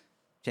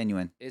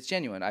genuine. It's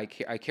genuine. I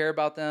care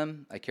about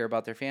them. I care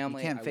about their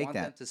family. You can't fake I want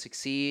that. them to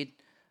succeed.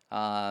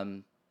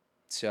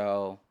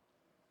 So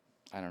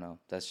I don't know.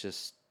 That's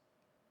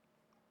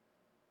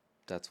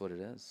what it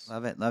is.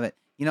 Love it. Love it.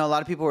 A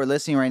lot of people who are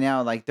listening right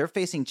now, like, they're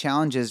facing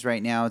challenges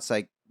right now. It's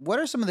like, what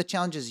are some of the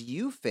challenges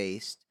you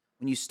faced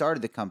when you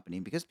started the company?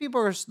 Because people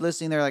are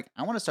listening, they're like,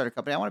 I want to start a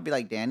company. I want to be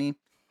like Danny.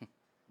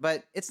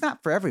 But it's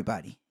not for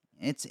everybody.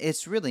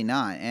 It's really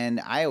not.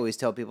 And I always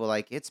tell people,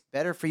 like, it's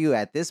better for you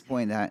at this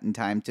point in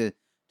time to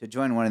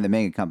join one of the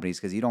mega companies,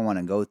 because you don't want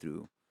to go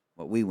through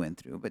what we went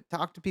through. But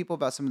talk to people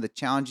about some of the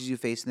challenges you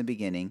faced in the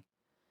beginning,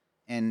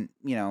 and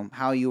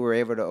how you were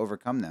able to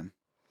overcome them.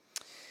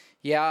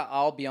 Yeah,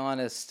 I'll be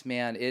honest,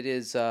 man. It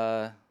is.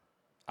 I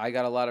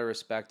got a lot of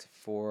respect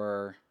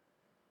for,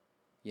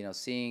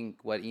 seeing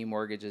what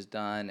eMortgage has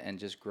done and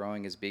just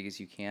growing as big as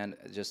you can.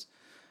 Just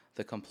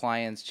the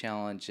compliance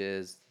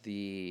challenges,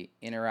 the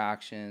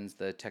interactions,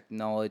 the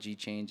technology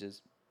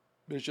changes.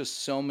 There's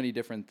just so many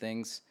different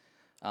things.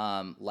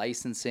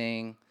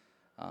 Licensing,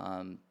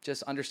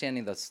 just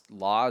understanding the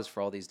laws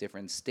for all these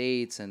different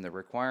states and the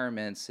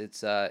requirements.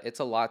 It's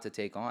a lot to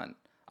take on.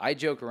 I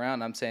joke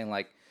around. I'm saying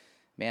like,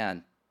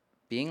 man,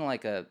 being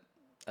like a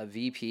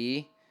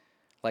VP,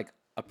 like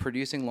a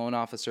producing loan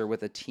officer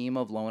with a team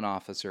of loan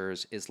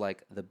officers is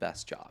like the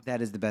best job.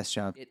 That is the best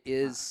job. It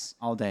is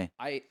all day.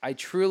 I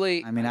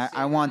truly I mean, I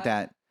I say want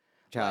that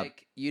job.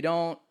 like you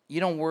don't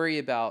worry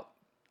about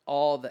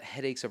all the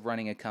headaches of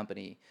running a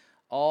company,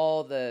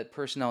 all the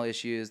personnel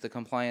issues, the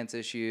compliance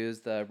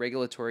issues, the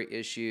regulatory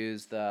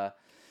issues, the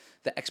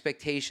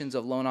expectations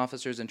of loan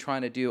officers and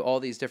trying to do all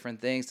these different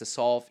things to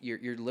solve.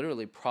 You're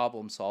literally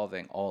problem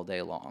solving all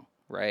day long,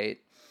 right?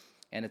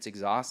 And it's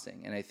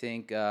exhausting. And I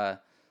think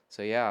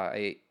so.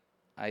 Yeah,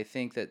 I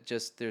think that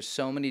just there's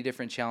so many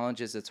different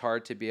challenges. It's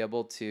hard to be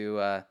able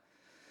to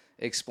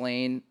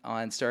explain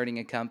on starting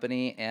a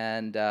company.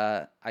 And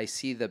I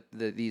see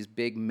these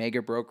big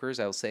mega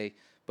brokers. I will say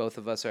both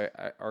of us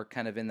are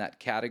kind of in that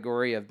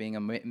category of being a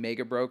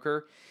mega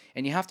broker.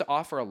 And you have to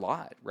offer a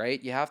lot,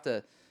 right? You have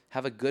to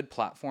have a good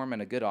platform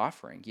and a good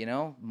offering,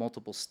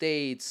 multiple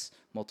states,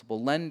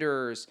 multiple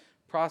lenders,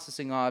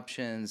 processing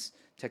options,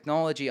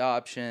 technology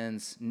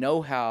options,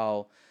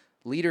 know-how,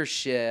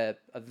 leadership,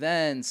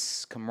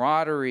 events,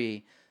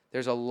 camaraderie.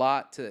 There's a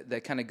lot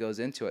that kind of goes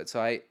into it.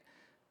 So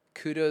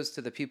kudos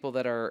to the people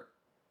that are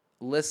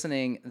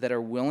listening, that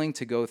are willing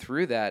to go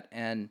through that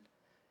and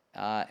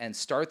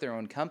start their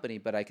own company.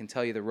 But I can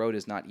tell you the road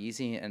is not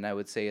easy, and I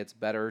would say it's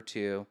better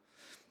to,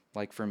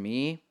 like for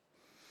me,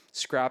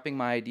 scrapping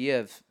my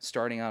idea of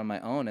starting on my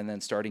own and then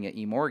starting at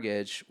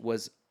eMortgage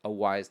was a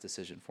wise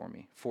decision for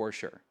me, for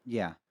sure.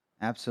 Yeah,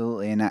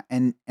 absolutely.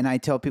 And I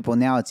tell people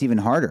now it's even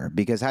harder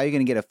because how are you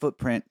going to get a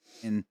footprint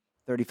in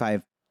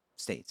 35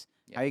 states?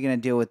 Yeah. How are you going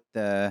to deal with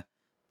the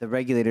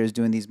regulators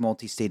doing these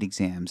multi-state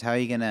exams? How are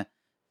you going to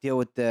deal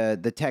with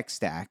the tech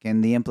stack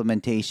and the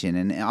implementation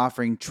and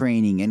offering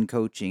training and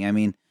coaching? I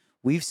mean,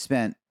 we've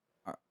spent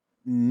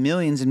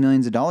millions and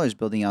millions of dollars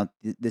building out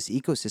this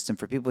ecosystem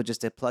for people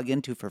just to plug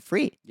into for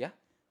free. Yeah.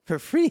 For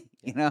free,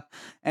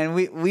 and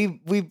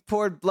we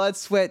poured blood,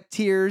 sweat,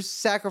 tears,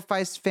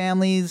 sacrificed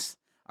families,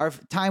 our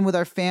time with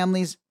our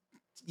families,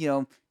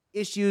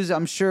 issues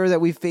I'm sure that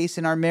we face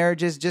in our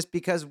marriages just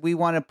because we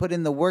want to put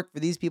in the work for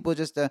these people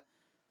just to,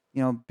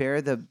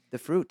 bear the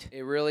fruit.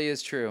 It really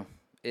is true.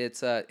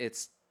 It's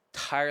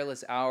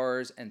tireless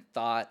hours and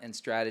thought and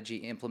strategy,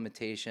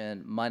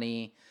 implementation,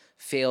 money,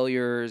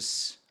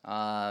 failures.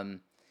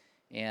 And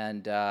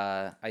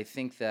I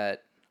think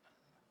that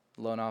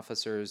loan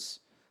officers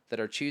that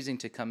are choosing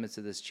to come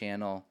into this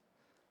channel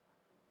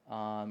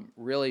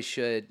really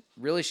should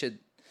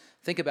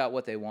think about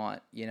what they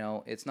want.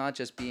 It's not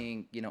just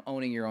being,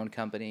 owning your own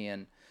company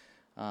and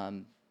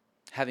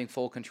having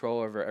full control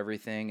over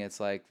everything.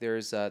 It's like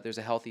there's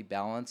a healthy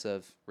balance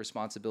of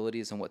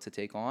responsibilities and what to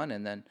take on,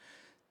 and then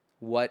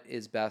what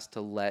is best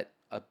to let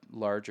a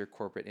larger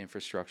corporate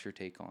infrastructure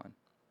take on.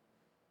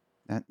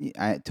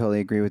 I totally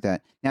agree with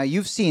that. Now,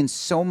 you've seen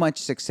so much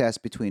success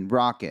between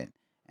Rocket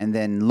and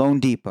then Loan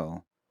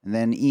Depot and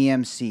then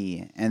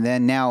EMC and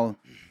then now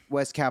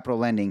West Capital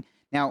Lending.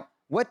 Now,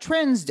 what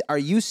trends are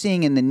you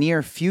seeing in the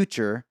near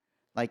future,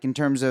 like in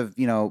terms of,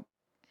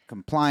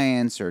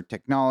 compliance or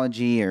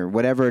technology or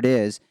whatever it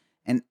is,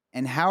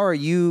 and how are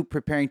you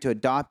preparing to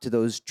adopt to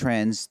those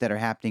trends that are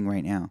happening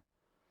right now?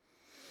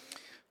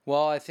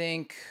 Well, I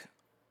think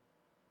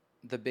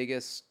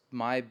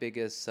my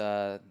biggest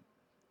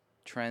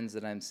trends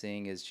that I'm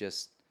seeing is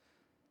just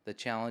the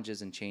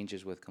challenges and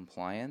changes with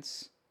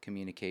compliance,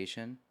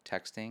 communication,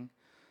 texting,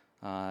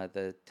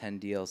 the 10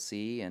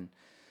 DLC and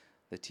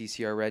the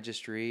TCR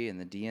registry and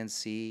the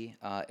DNC,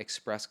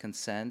 express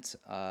consent,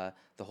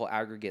 the whole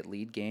aggregate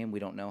lead game. We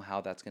don't know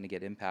how that's going to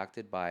get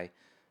impacted by,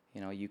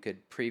 you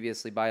could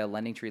previously buy a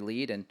LendingTree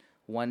lead and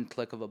one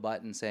click of a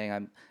button saying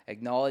I'm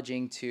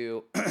acknowledging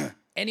to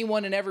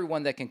anyone and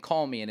everyone that can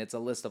call me, and it's a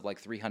list of like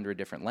 300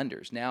 different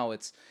lenders. Now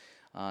it's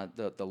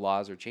the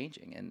laws are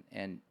changing,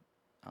 and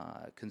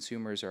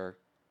consumers are,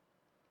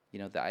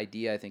 the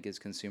idea I think is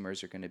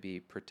consumers are going to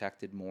be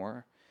protected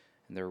more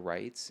in their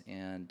rights,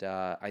 and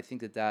I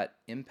think that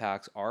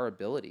impacts our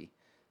ability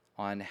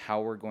on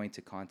how we're going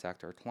to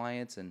contact our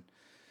clients, and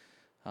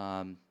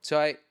so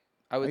I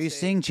would. Are you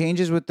seeing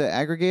changes with the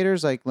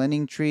aggregators like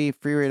LendingTree,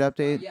 Free Rate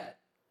Update?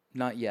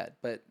 Not yet,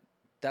 but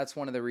that's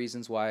one of the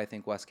reasons why I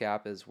think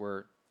WestCap is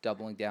we're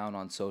doubling down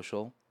on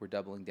social. We're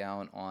doubling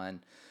down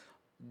on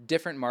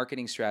different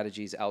marketing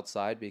strategies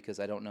outside because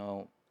I don't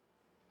know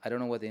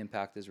what the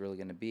impact is really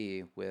going to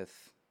be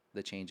with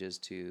the changes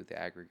to the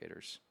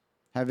aggregators.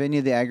 Have any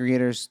of the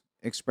aggregators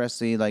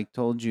expressly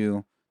told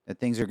you that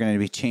things are going to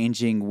be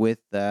changing with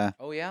the?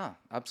 Oh yeah,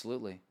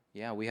 absolutely.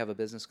 Yeah, we have a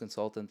business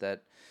consultant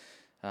that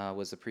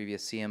was the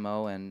previous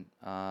CMO and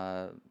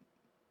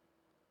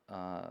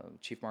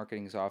chief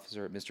marketing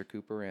officer at Mr.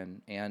 Cooper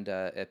and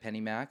at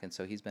PennyMac, and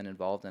so he's been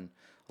involved in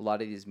a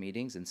lot of these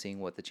meetings and seeing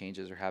what the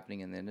changes are happening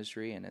in the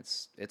industry, and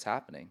it's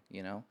happening.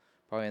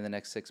 Probably in the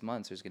next 6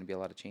 months, there's going to be a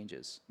lot of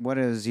changes. What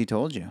has he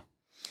told you?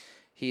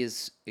 He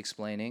is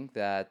explaining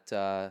that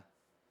the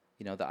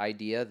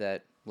idea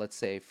that, let's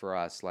say for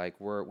us,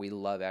 we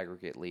love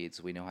aggregate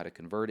leads, we know how to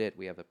convert it,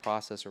 we have a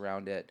process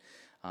around it,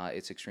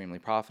 it's extremely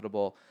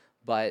profitable.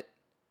 but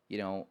you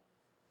know,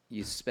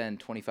 you spend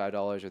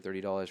 $25 or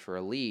 $30 for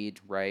a lead,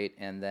 right?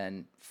 And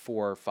then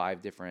 4 or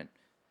 5 different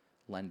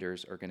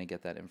lenders are going to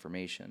get that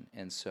information.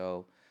 And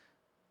so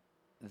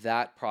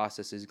that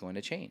process is going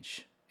to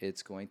change.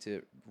 It's going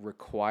to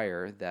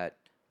require that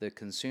the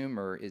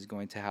consumer is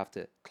going to have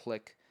to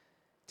click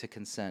to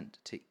consent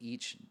to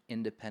each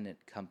independent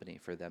company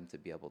for them to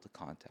be able to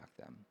contact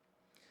them.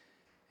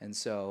 And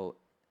so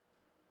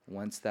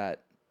once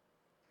that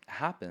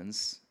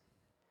happens,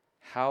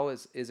 how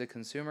is a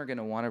consumer going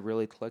to want to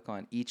really click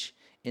on each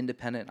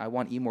independent? I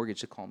want eMortgage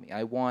to call me.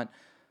 I want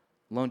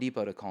Loan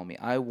Depot to call me.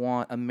 I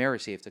want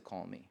AmeriSafe to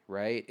call me,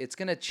 right? It's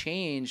going to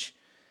change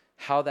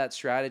how that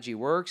strategy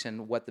works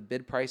and what the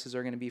bid prices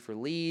are going to be for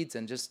leads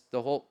and just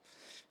the whole,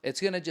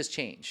 it's going to just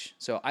change.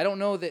 So I don't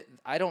know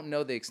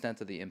the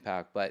extent of the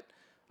impact, but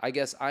I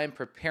guess I'm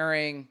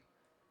preparing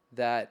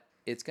that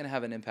it's going to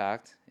have an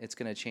impact. It's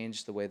going to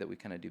change the way that we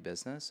kind of do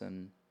business,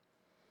 and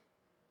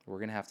we're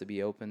going to have to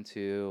be open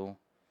to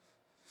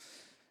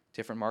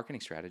different marketing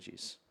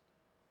strategies.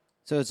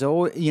 So it's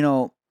always,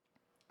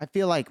 I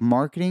feel like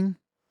marketing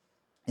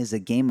is a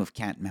game of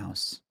cat and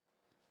mouse.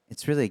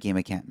 It's really a game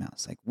of cat and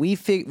mouse. Like we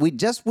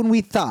just when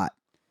we thought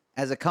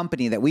as a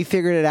company that we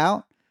figured it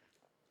out,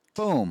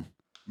 boom,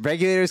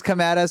 regulators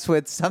come at us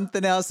with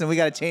something else, and we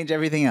got to change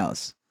everything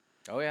else.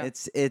 Oh yeah,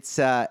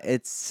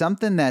 it's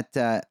something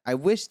that I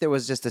wish there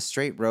was just a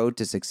straight road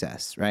to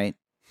success, right?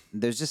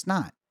 There's just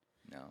not.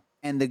 no,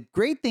 And the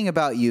great thing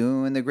about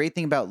you and the great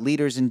thing about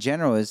leaders in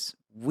general is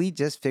we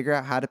just figure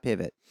out how to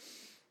pivot.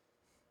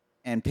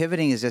 And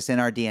pivoting is just in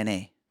our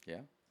DNA.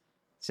 yeah,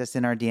 It's just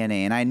in our DNA.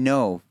 And I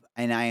know,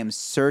 and I am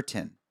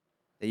certain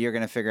that you're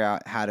going to figure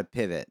out how to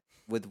pivot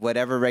with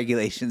whatever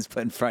regulations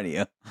put in front of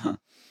you.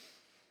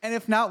 And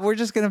if not, we're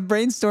just going to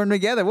brainstorm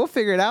together. We'll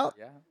figure it out.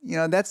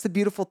 yeah. That's the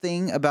beautiful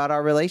thing about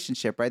our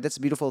relationship, right? That's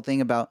the beautiful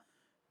thing about,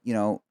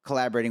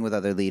 collaborating with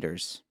other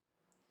leaders.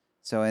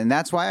 So, and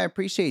that's why I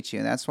appreciate you.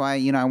 And that's why,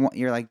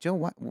 you're like, Joe,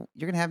 what?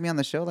 You're going to have me on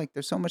the show? Like,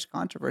 there's so much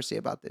controversy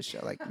about this show.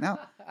 Like, no,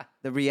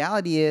 the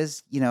reality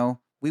is,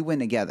 we win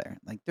together.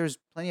 Like, there's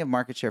plenty of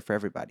market share for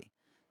everybody.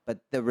 But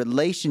the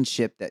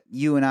relationship that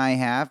you and I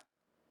have,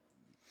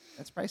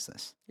 that's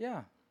priceless.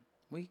 Yeah,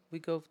 we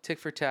go tick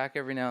for tack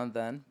every now and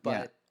then,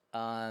 Yeah.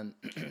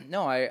 but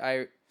no,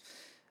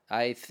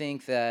 I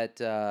think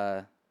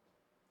that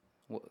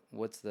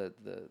what's the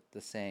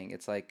saying?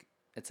 It's like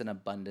it's an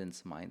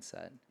abundance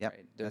mindset. Yep,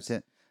 Right? that's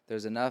it.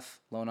 There's enough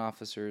loan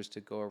officers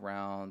to go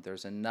around.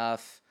 There's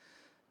enough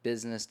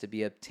business to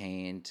be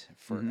obtained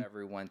for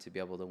everyone to be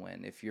able to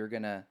win. If you're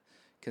gonna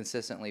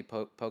consistently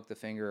poke the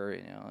finger,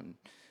 and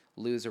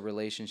lose a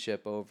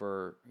relationship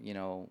over,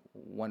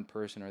 one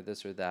person or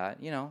this or that,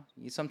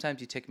 sometimes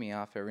you tick me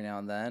off every now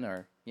and then,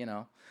 or,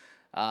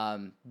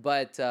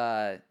 but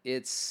I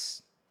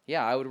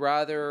would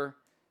rather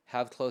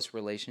have close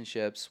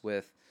relationships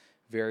with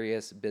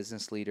various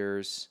business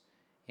leaders.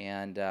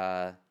 And,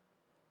 I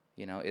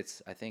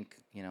think,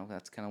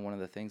 that's kind of one of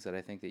the things that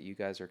I think that you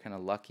guys are kind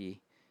of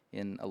lucky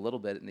in a little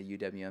bit in the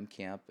UWM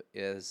camp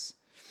is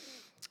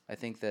I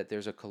think that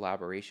there's a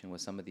collaboration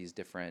with some of these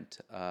different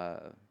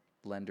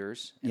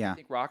lenders. And Yeah. I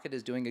think Rocket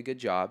is doing a good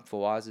job.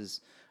 Fawaz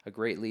is a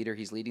great leader.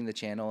 He's leading the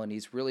channel, and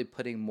he's really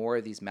putting more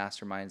of these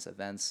masterminds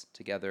events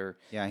together.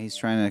 Yeah, he's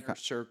trying to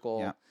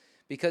circle, yeah.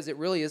 because it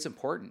really is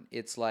important.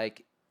 It's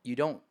like you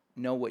don't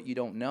know what you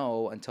don't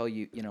know until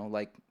you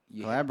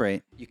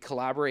collaborate. You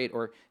collaborate,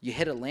 or you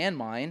hit a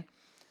landmine.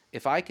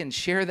 If I can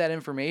share that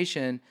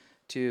information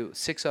to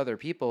 6 other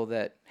people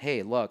that,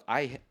 hey, look,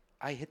 I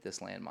hit this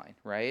landmine,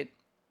 right?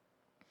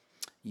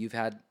 You've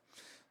had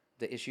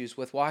the issues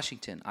with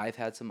Washington. I've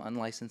had some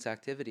unlicensed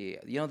activity.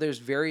 There's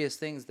various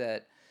things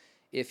that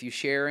if you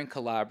share and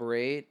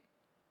collaborate,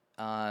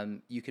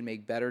 you can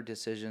make better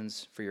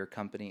decisions for your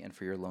company and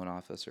for your loan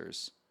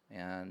officers.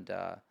 And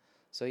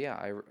so, yeah,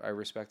 I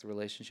respect the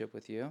relationship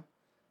with you.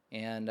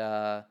 And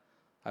I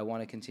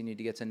want to continue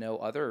to get to know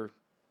other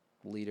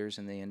leaders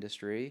in the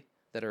industry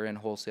that are in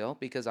wholesale,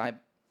 because I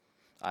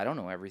don't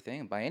know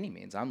everything by any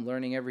means. I'm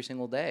learning every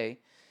single day.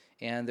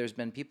 And there's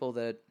been people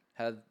that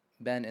have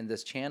been in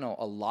this channel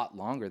a lot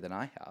longer than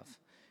I have.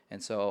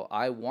 And so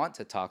I want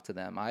to talk to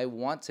them. I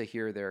want to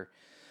hear their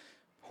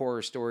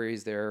horror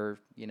stories, their,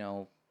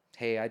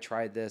 hey, I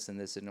tried this and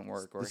this didn't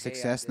work. Or the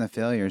success and the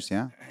failures,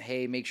 yeah.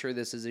 Hey, make sure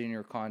this is in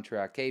your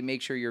contract. Hey,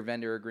 make sure your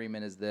vendor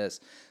agreement is this.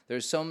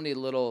 There's so many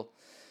little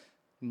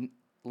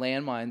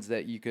landmines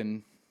that you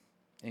can,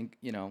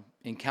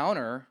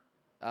 encounter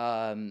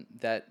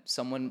that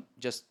someone,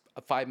 just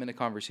a 5-minute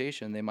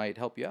conversation, they might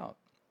help you out.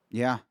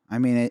 Yeah, I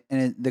mean,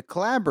 the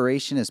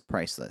collaboration is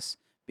priceless,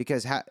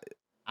 because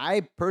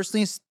I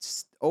personally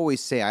always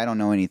say I don't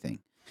know anything,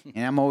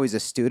 and I'm always a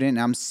student.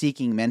 And I'm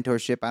seeking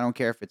mentorship. I don't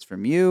care if it's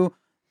from you,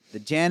 the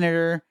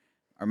janitor,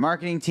 our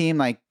marketing team.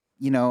 Like,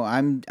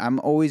 I'm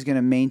always going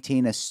to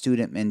maintain a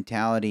student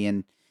mentality,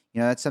 and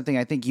that's something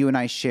I think you and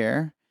I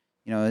share.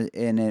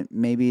 And it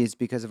maybe it's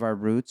because of our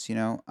roots.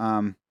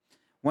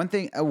 One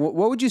thing, what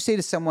would you say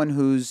to someone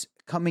who's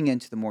coming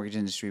into the mortgage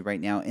industry right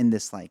now in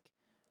this like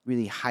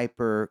really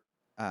hyper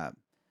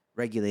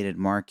regulated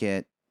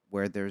market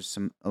where there's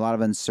a lot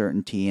of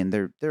uncertainty, and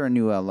they're a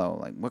new LO.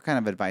 Like, what kind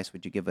of advice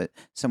would you give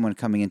someone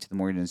coming into the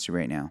mortgage industry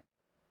right now?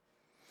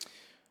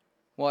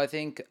 Well, I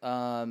think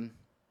the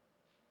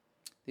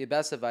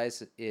best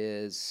advice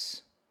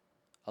is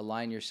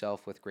align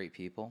yourself with great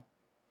people,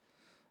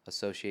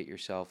 associate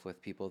yourself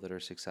with people that are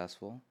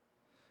successful,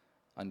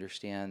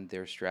 understand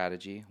their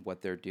strategy,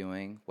 what they're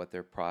doing, what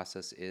their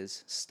process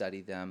is,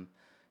 study them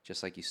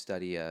just like you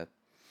study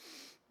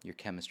your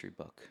chemistry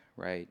book,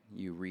 right?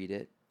 You read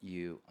it,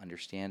 you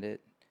understand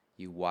it,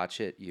 you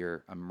watch it,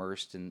 you're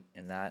immersed in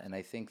that. And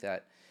I think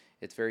that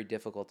it's very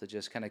difficult to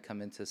just kind of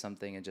come into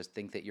something and just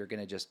think that you're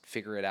going to just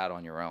figure it out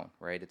on your own,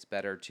 right? It's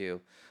better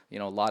to, a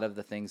lot of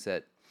the things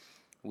that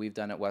we've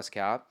done at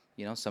WestCap,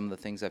 some of the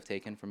things I've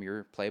taken from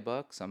your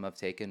playbook, some I've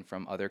taken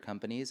from other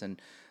companies,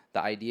 and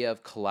the idea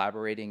of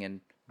collaborating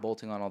and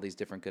bolting on all these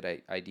different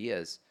good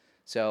ideas.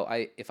 So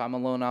if I'm a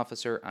loan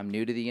officer, I'm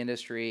new to the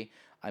industry,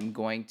 I'm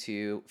going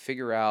to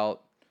figure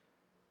out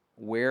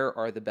where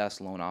are the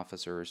best loan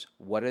officers,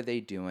 what are they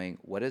doing,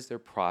 what is their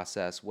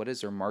process, what is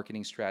their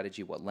marketing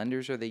strategy, what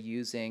lenders are they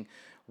using,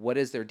 what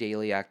is their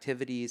daily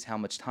activities, how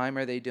much time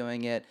are they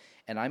doing it,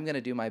 and I'm going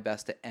to do my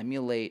best to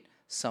emulate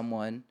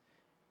someone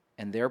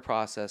and their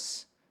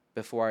process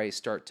before I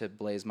start to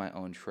blaze my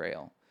own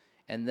trail.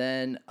 And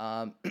then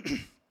on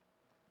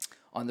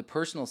the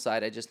personal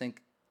side, I just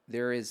think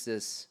there is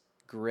this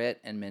grit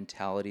and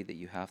mentality that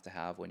you have to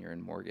have when you're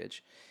in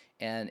mortgage.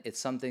 And it's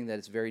something that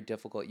is very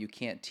difficult. You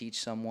can't teach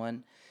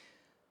someone.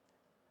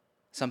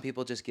 Some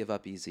people just give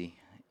up easy,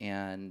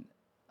 and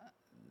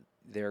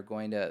they're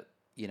going to,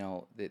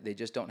 they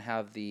just don't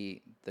have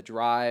the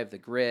drive, the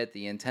grit,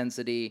 the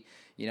intensity.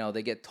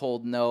 They get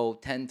told no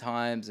 10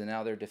 times, and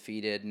now they're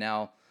defeated.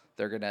 Now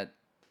they're going to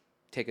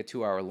take a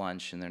 2-hour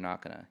lunch, and they're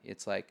not going to.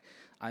 It's like,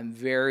 I'm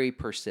very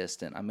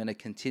persistent. I'm going to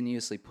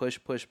continuously push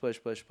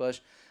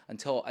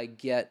until I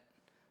get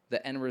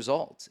the end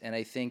result. And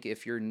I think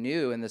if you're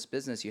new in this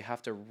business, you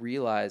have to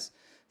realize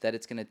that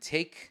it's going to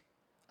take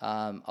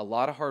a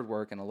lot of hard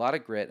work and a lot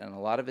of grit and a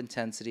lot of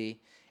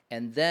intensity,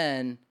 and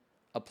then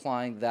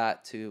applying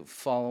that to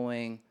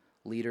following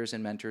leaders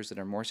and mentors that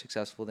are more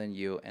successful than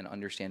you and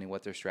understanding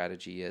what their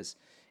strategy is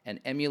and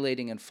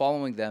emulating and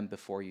following them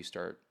before you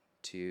start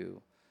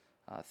to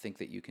think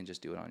that you can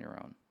just do it on your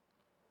own.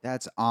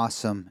 That's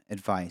awesome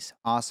advice.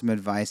 Awesome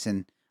advice.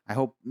 And I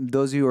hope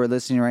those of you who are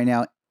listening right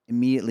now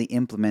immediately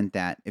implement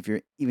that if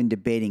you're even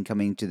debating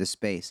coming to the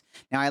space.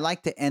 Now, I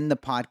like to end the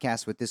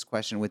podcast with this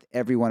question with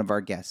every one of our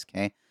guests,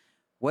 okay?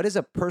 What is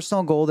a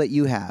personal goal that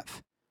you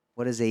have?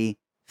 What is a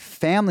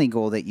family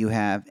goal that you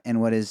have? And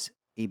what is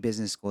a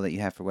business goal that you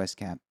have for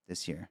WestCap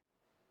this year?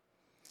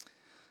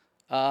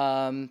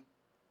 Well,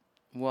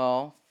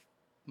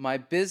 my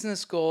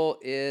business goal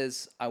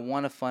is I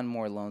want to fund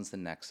more loans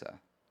than Nexa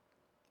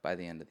by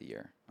the end of the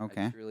year.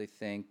 Okay. I really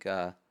think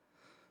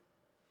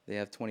they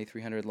have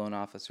 2,300 loan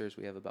officers.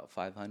 We have about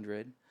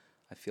 500.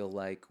 I feel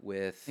like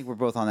I think we're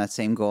both on that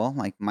same goal.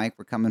 Like, Mike,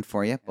 we're coming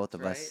for you, both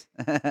of us.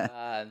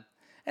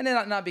 And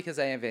then not because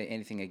I have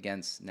anything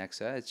against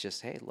Nexa. It's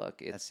just, hey,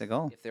 look, that's the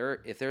goal.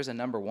 If there's a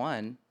number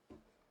one,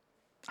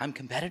 I'm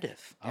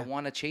competitive. Yeah. I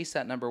want to chase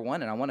that number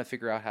one, and I want to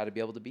figure out how to be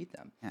able to beat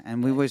them. Yeah,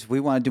 and we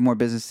want to do more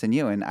business than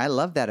you, and I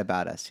love that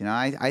about us.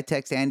 I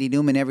text Andy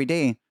Newman every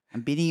day.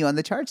 I'm beating you on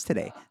the charts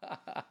today.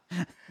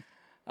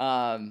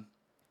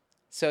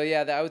 So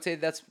yeah, I would say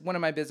that's one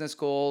of my business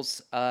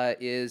goals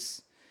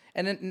is,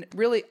 and then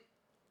really,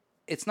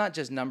 it's not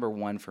just number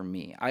one for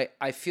me.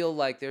 I feel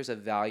like there's a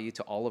value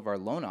to all of our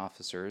loan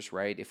officers,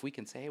 right? If we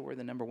can say, hey, we're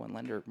the number one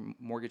lender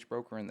mortgage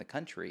broker in the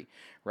country,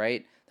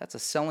 right? That's a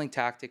selling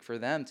tactic for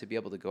them to be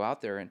able to go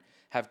out there and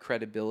have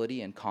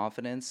credibility and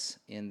confidence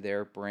in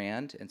their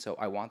brand. And so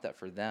I want that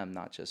for them,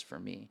 not just for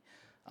me.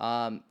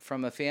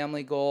 From a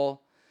family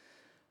goal,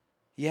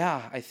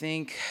 yeah, I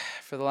think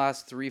for the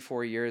last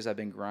 3-4 years, I've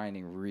been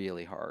grinding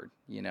really hard.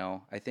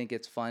 I think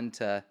it's fun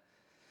to,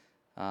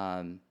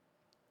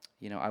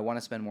 I want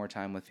to spend more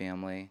time with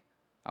family.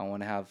 I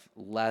want to have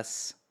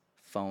less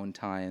phone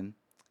time.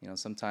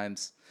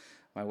 Sometimes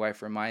my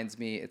wife reminds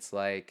me, it's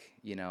like,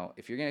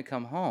 if you're going to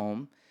come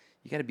home,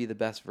 you got to be the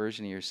best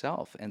version of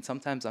yourself. And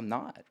sometimes I'm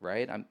not,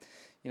 right?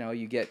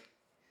 You get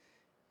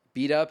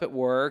beat up at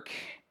work,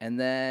 and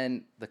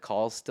then the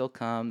calls still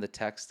come, the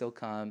texts still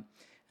come.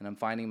 And I'm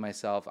finding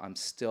myself, I'm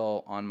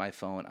still on my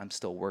phone. I'm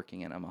still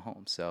working, and I'm at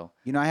home. So,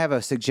 I have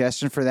a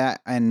suggestion for that.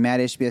 And Matt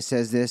Ishbia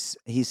says this.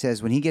 He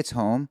says when he gets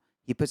home,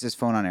 he puts his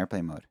phone on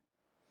airplane mode.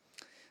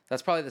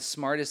 That's probably the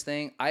smartest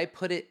thing. I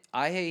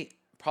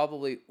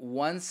probably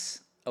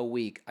once a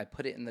week, I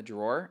put it in the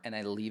drawer, and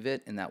I leave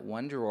it in that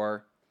one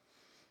drawer.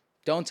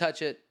 Don't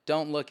touch it.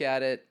 Don't look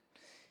at it.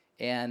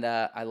 And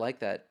I like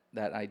that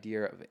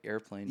idea of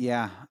airplane.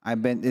 Yeah, I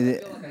feel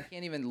like I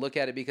can't even look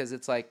at it because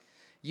it's like,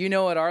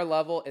 at our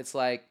level, it's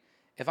like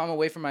if I'm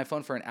away from my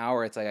phone for an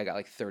hour, it's like I got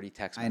like 30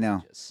 text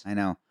messages. I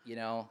know.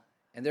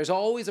 And there's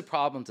always a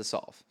problem to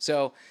solve.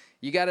 So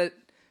you got to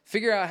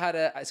figure out how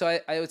to. So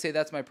I would say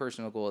that's my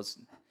personal goal is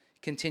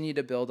continue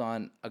to build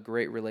on a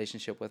great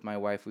relationship with my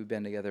wife. We've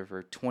been together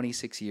for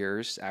 26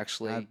 years,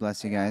 actually. God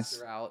bless you I guys.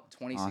 asked her out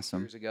 26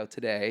 Awesome. years ago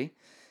today,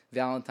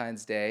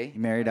 Valentine's Day.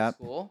 You married high up?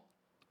 School.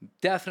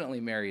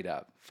 Definitely married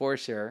up, for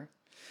sure.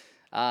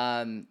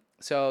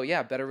 So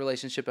yeah, better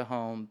relationship at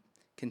home.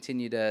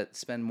 Continue to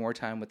spend more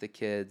time with the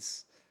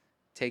kids.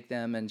 Take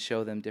them and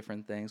show them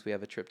different things. We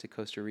have a trip to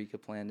Costa Rica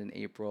planned in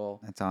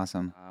April. That's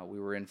awesome. We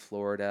were in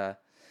Florida.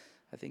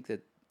 I think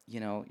that,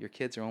 your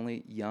kids are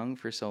only young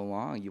for so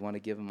long. You want to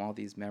give them all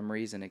these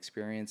memories and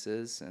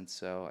experiences. And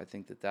so I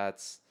think that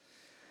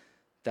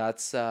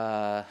that's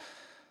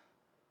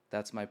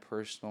my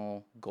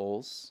personal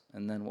goals.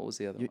 And then what was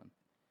the other one?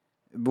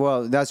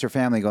 Well, that's your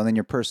family goal. Then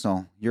your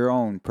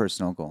own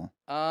personal goal,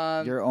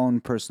 your own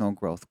personal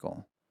growth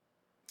goal.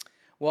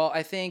 Well,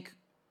 I think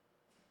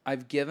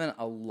I've given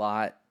a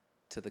lot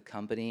to the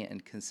company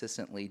and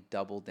consistently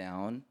doubled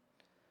down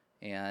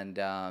and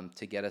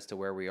to get us to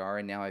where we are.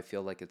 And now I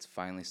feel like it's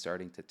finally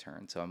starting to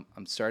turn. So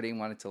I'm starting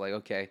wanting to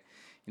okay,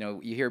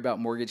 you hear about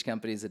mortgage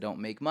companies that don't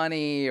make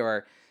money,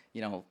 or,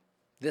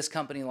 this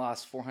company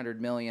lost $400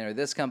 million, or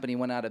this company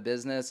went out of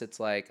business. It's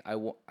like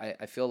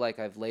I feel like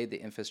I've laid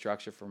the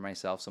infrastructure for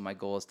myself. So my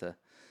goal is to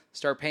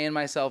start paying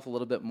myself a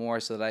little bit more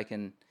so that I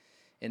can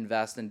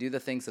invest and do the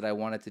things that I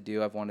wanted to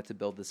do. I've wanted to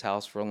build this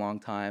house for a long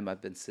time.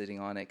 I've been sitting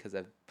on it because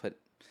I've put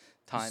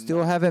time.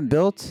 Still haven't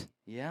built?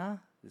 Yeah,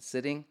 it's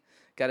sitting.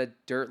 Got a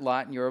dirt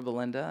lot in Yorba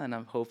Linda, and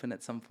I'm hoping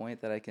at some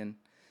point that I can.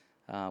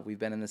 We've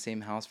been in the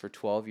same house for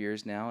 12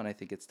 years now, and I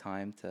think it's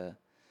time to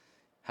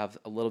have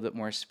a little bit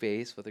more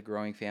space with a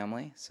growing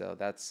family. So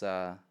that's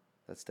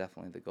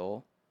definitely the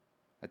goal.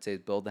 I'd say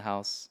build the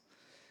house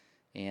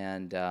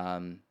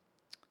and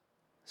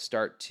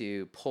start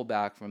to pull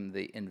back from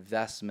the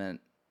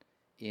investment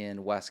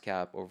in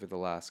Westcap over the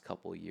last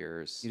couple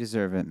years. You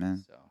deserve it,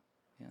 man. So,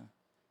 yeah.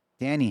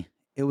 Danny,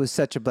 it was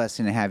such a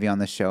blessing to have you on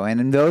the show.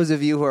 And those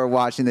of you who are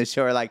watching the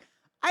show are like,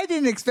 I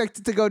didn't expect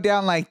it to go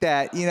down like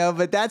that,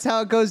 but that's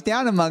how it goes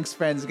down amongst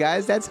friends,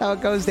 guys. That's how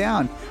it goes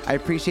down. I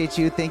appreciate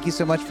you. Thank you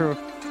so much for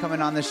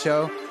coming on the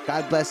show.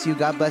 God bless you.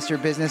 God bless your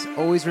business.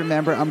 Always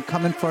remember, I'm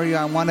coming for you.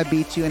 I want to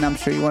beat you, and I'm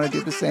sure you want to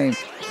do the same.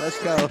 Let's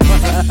go.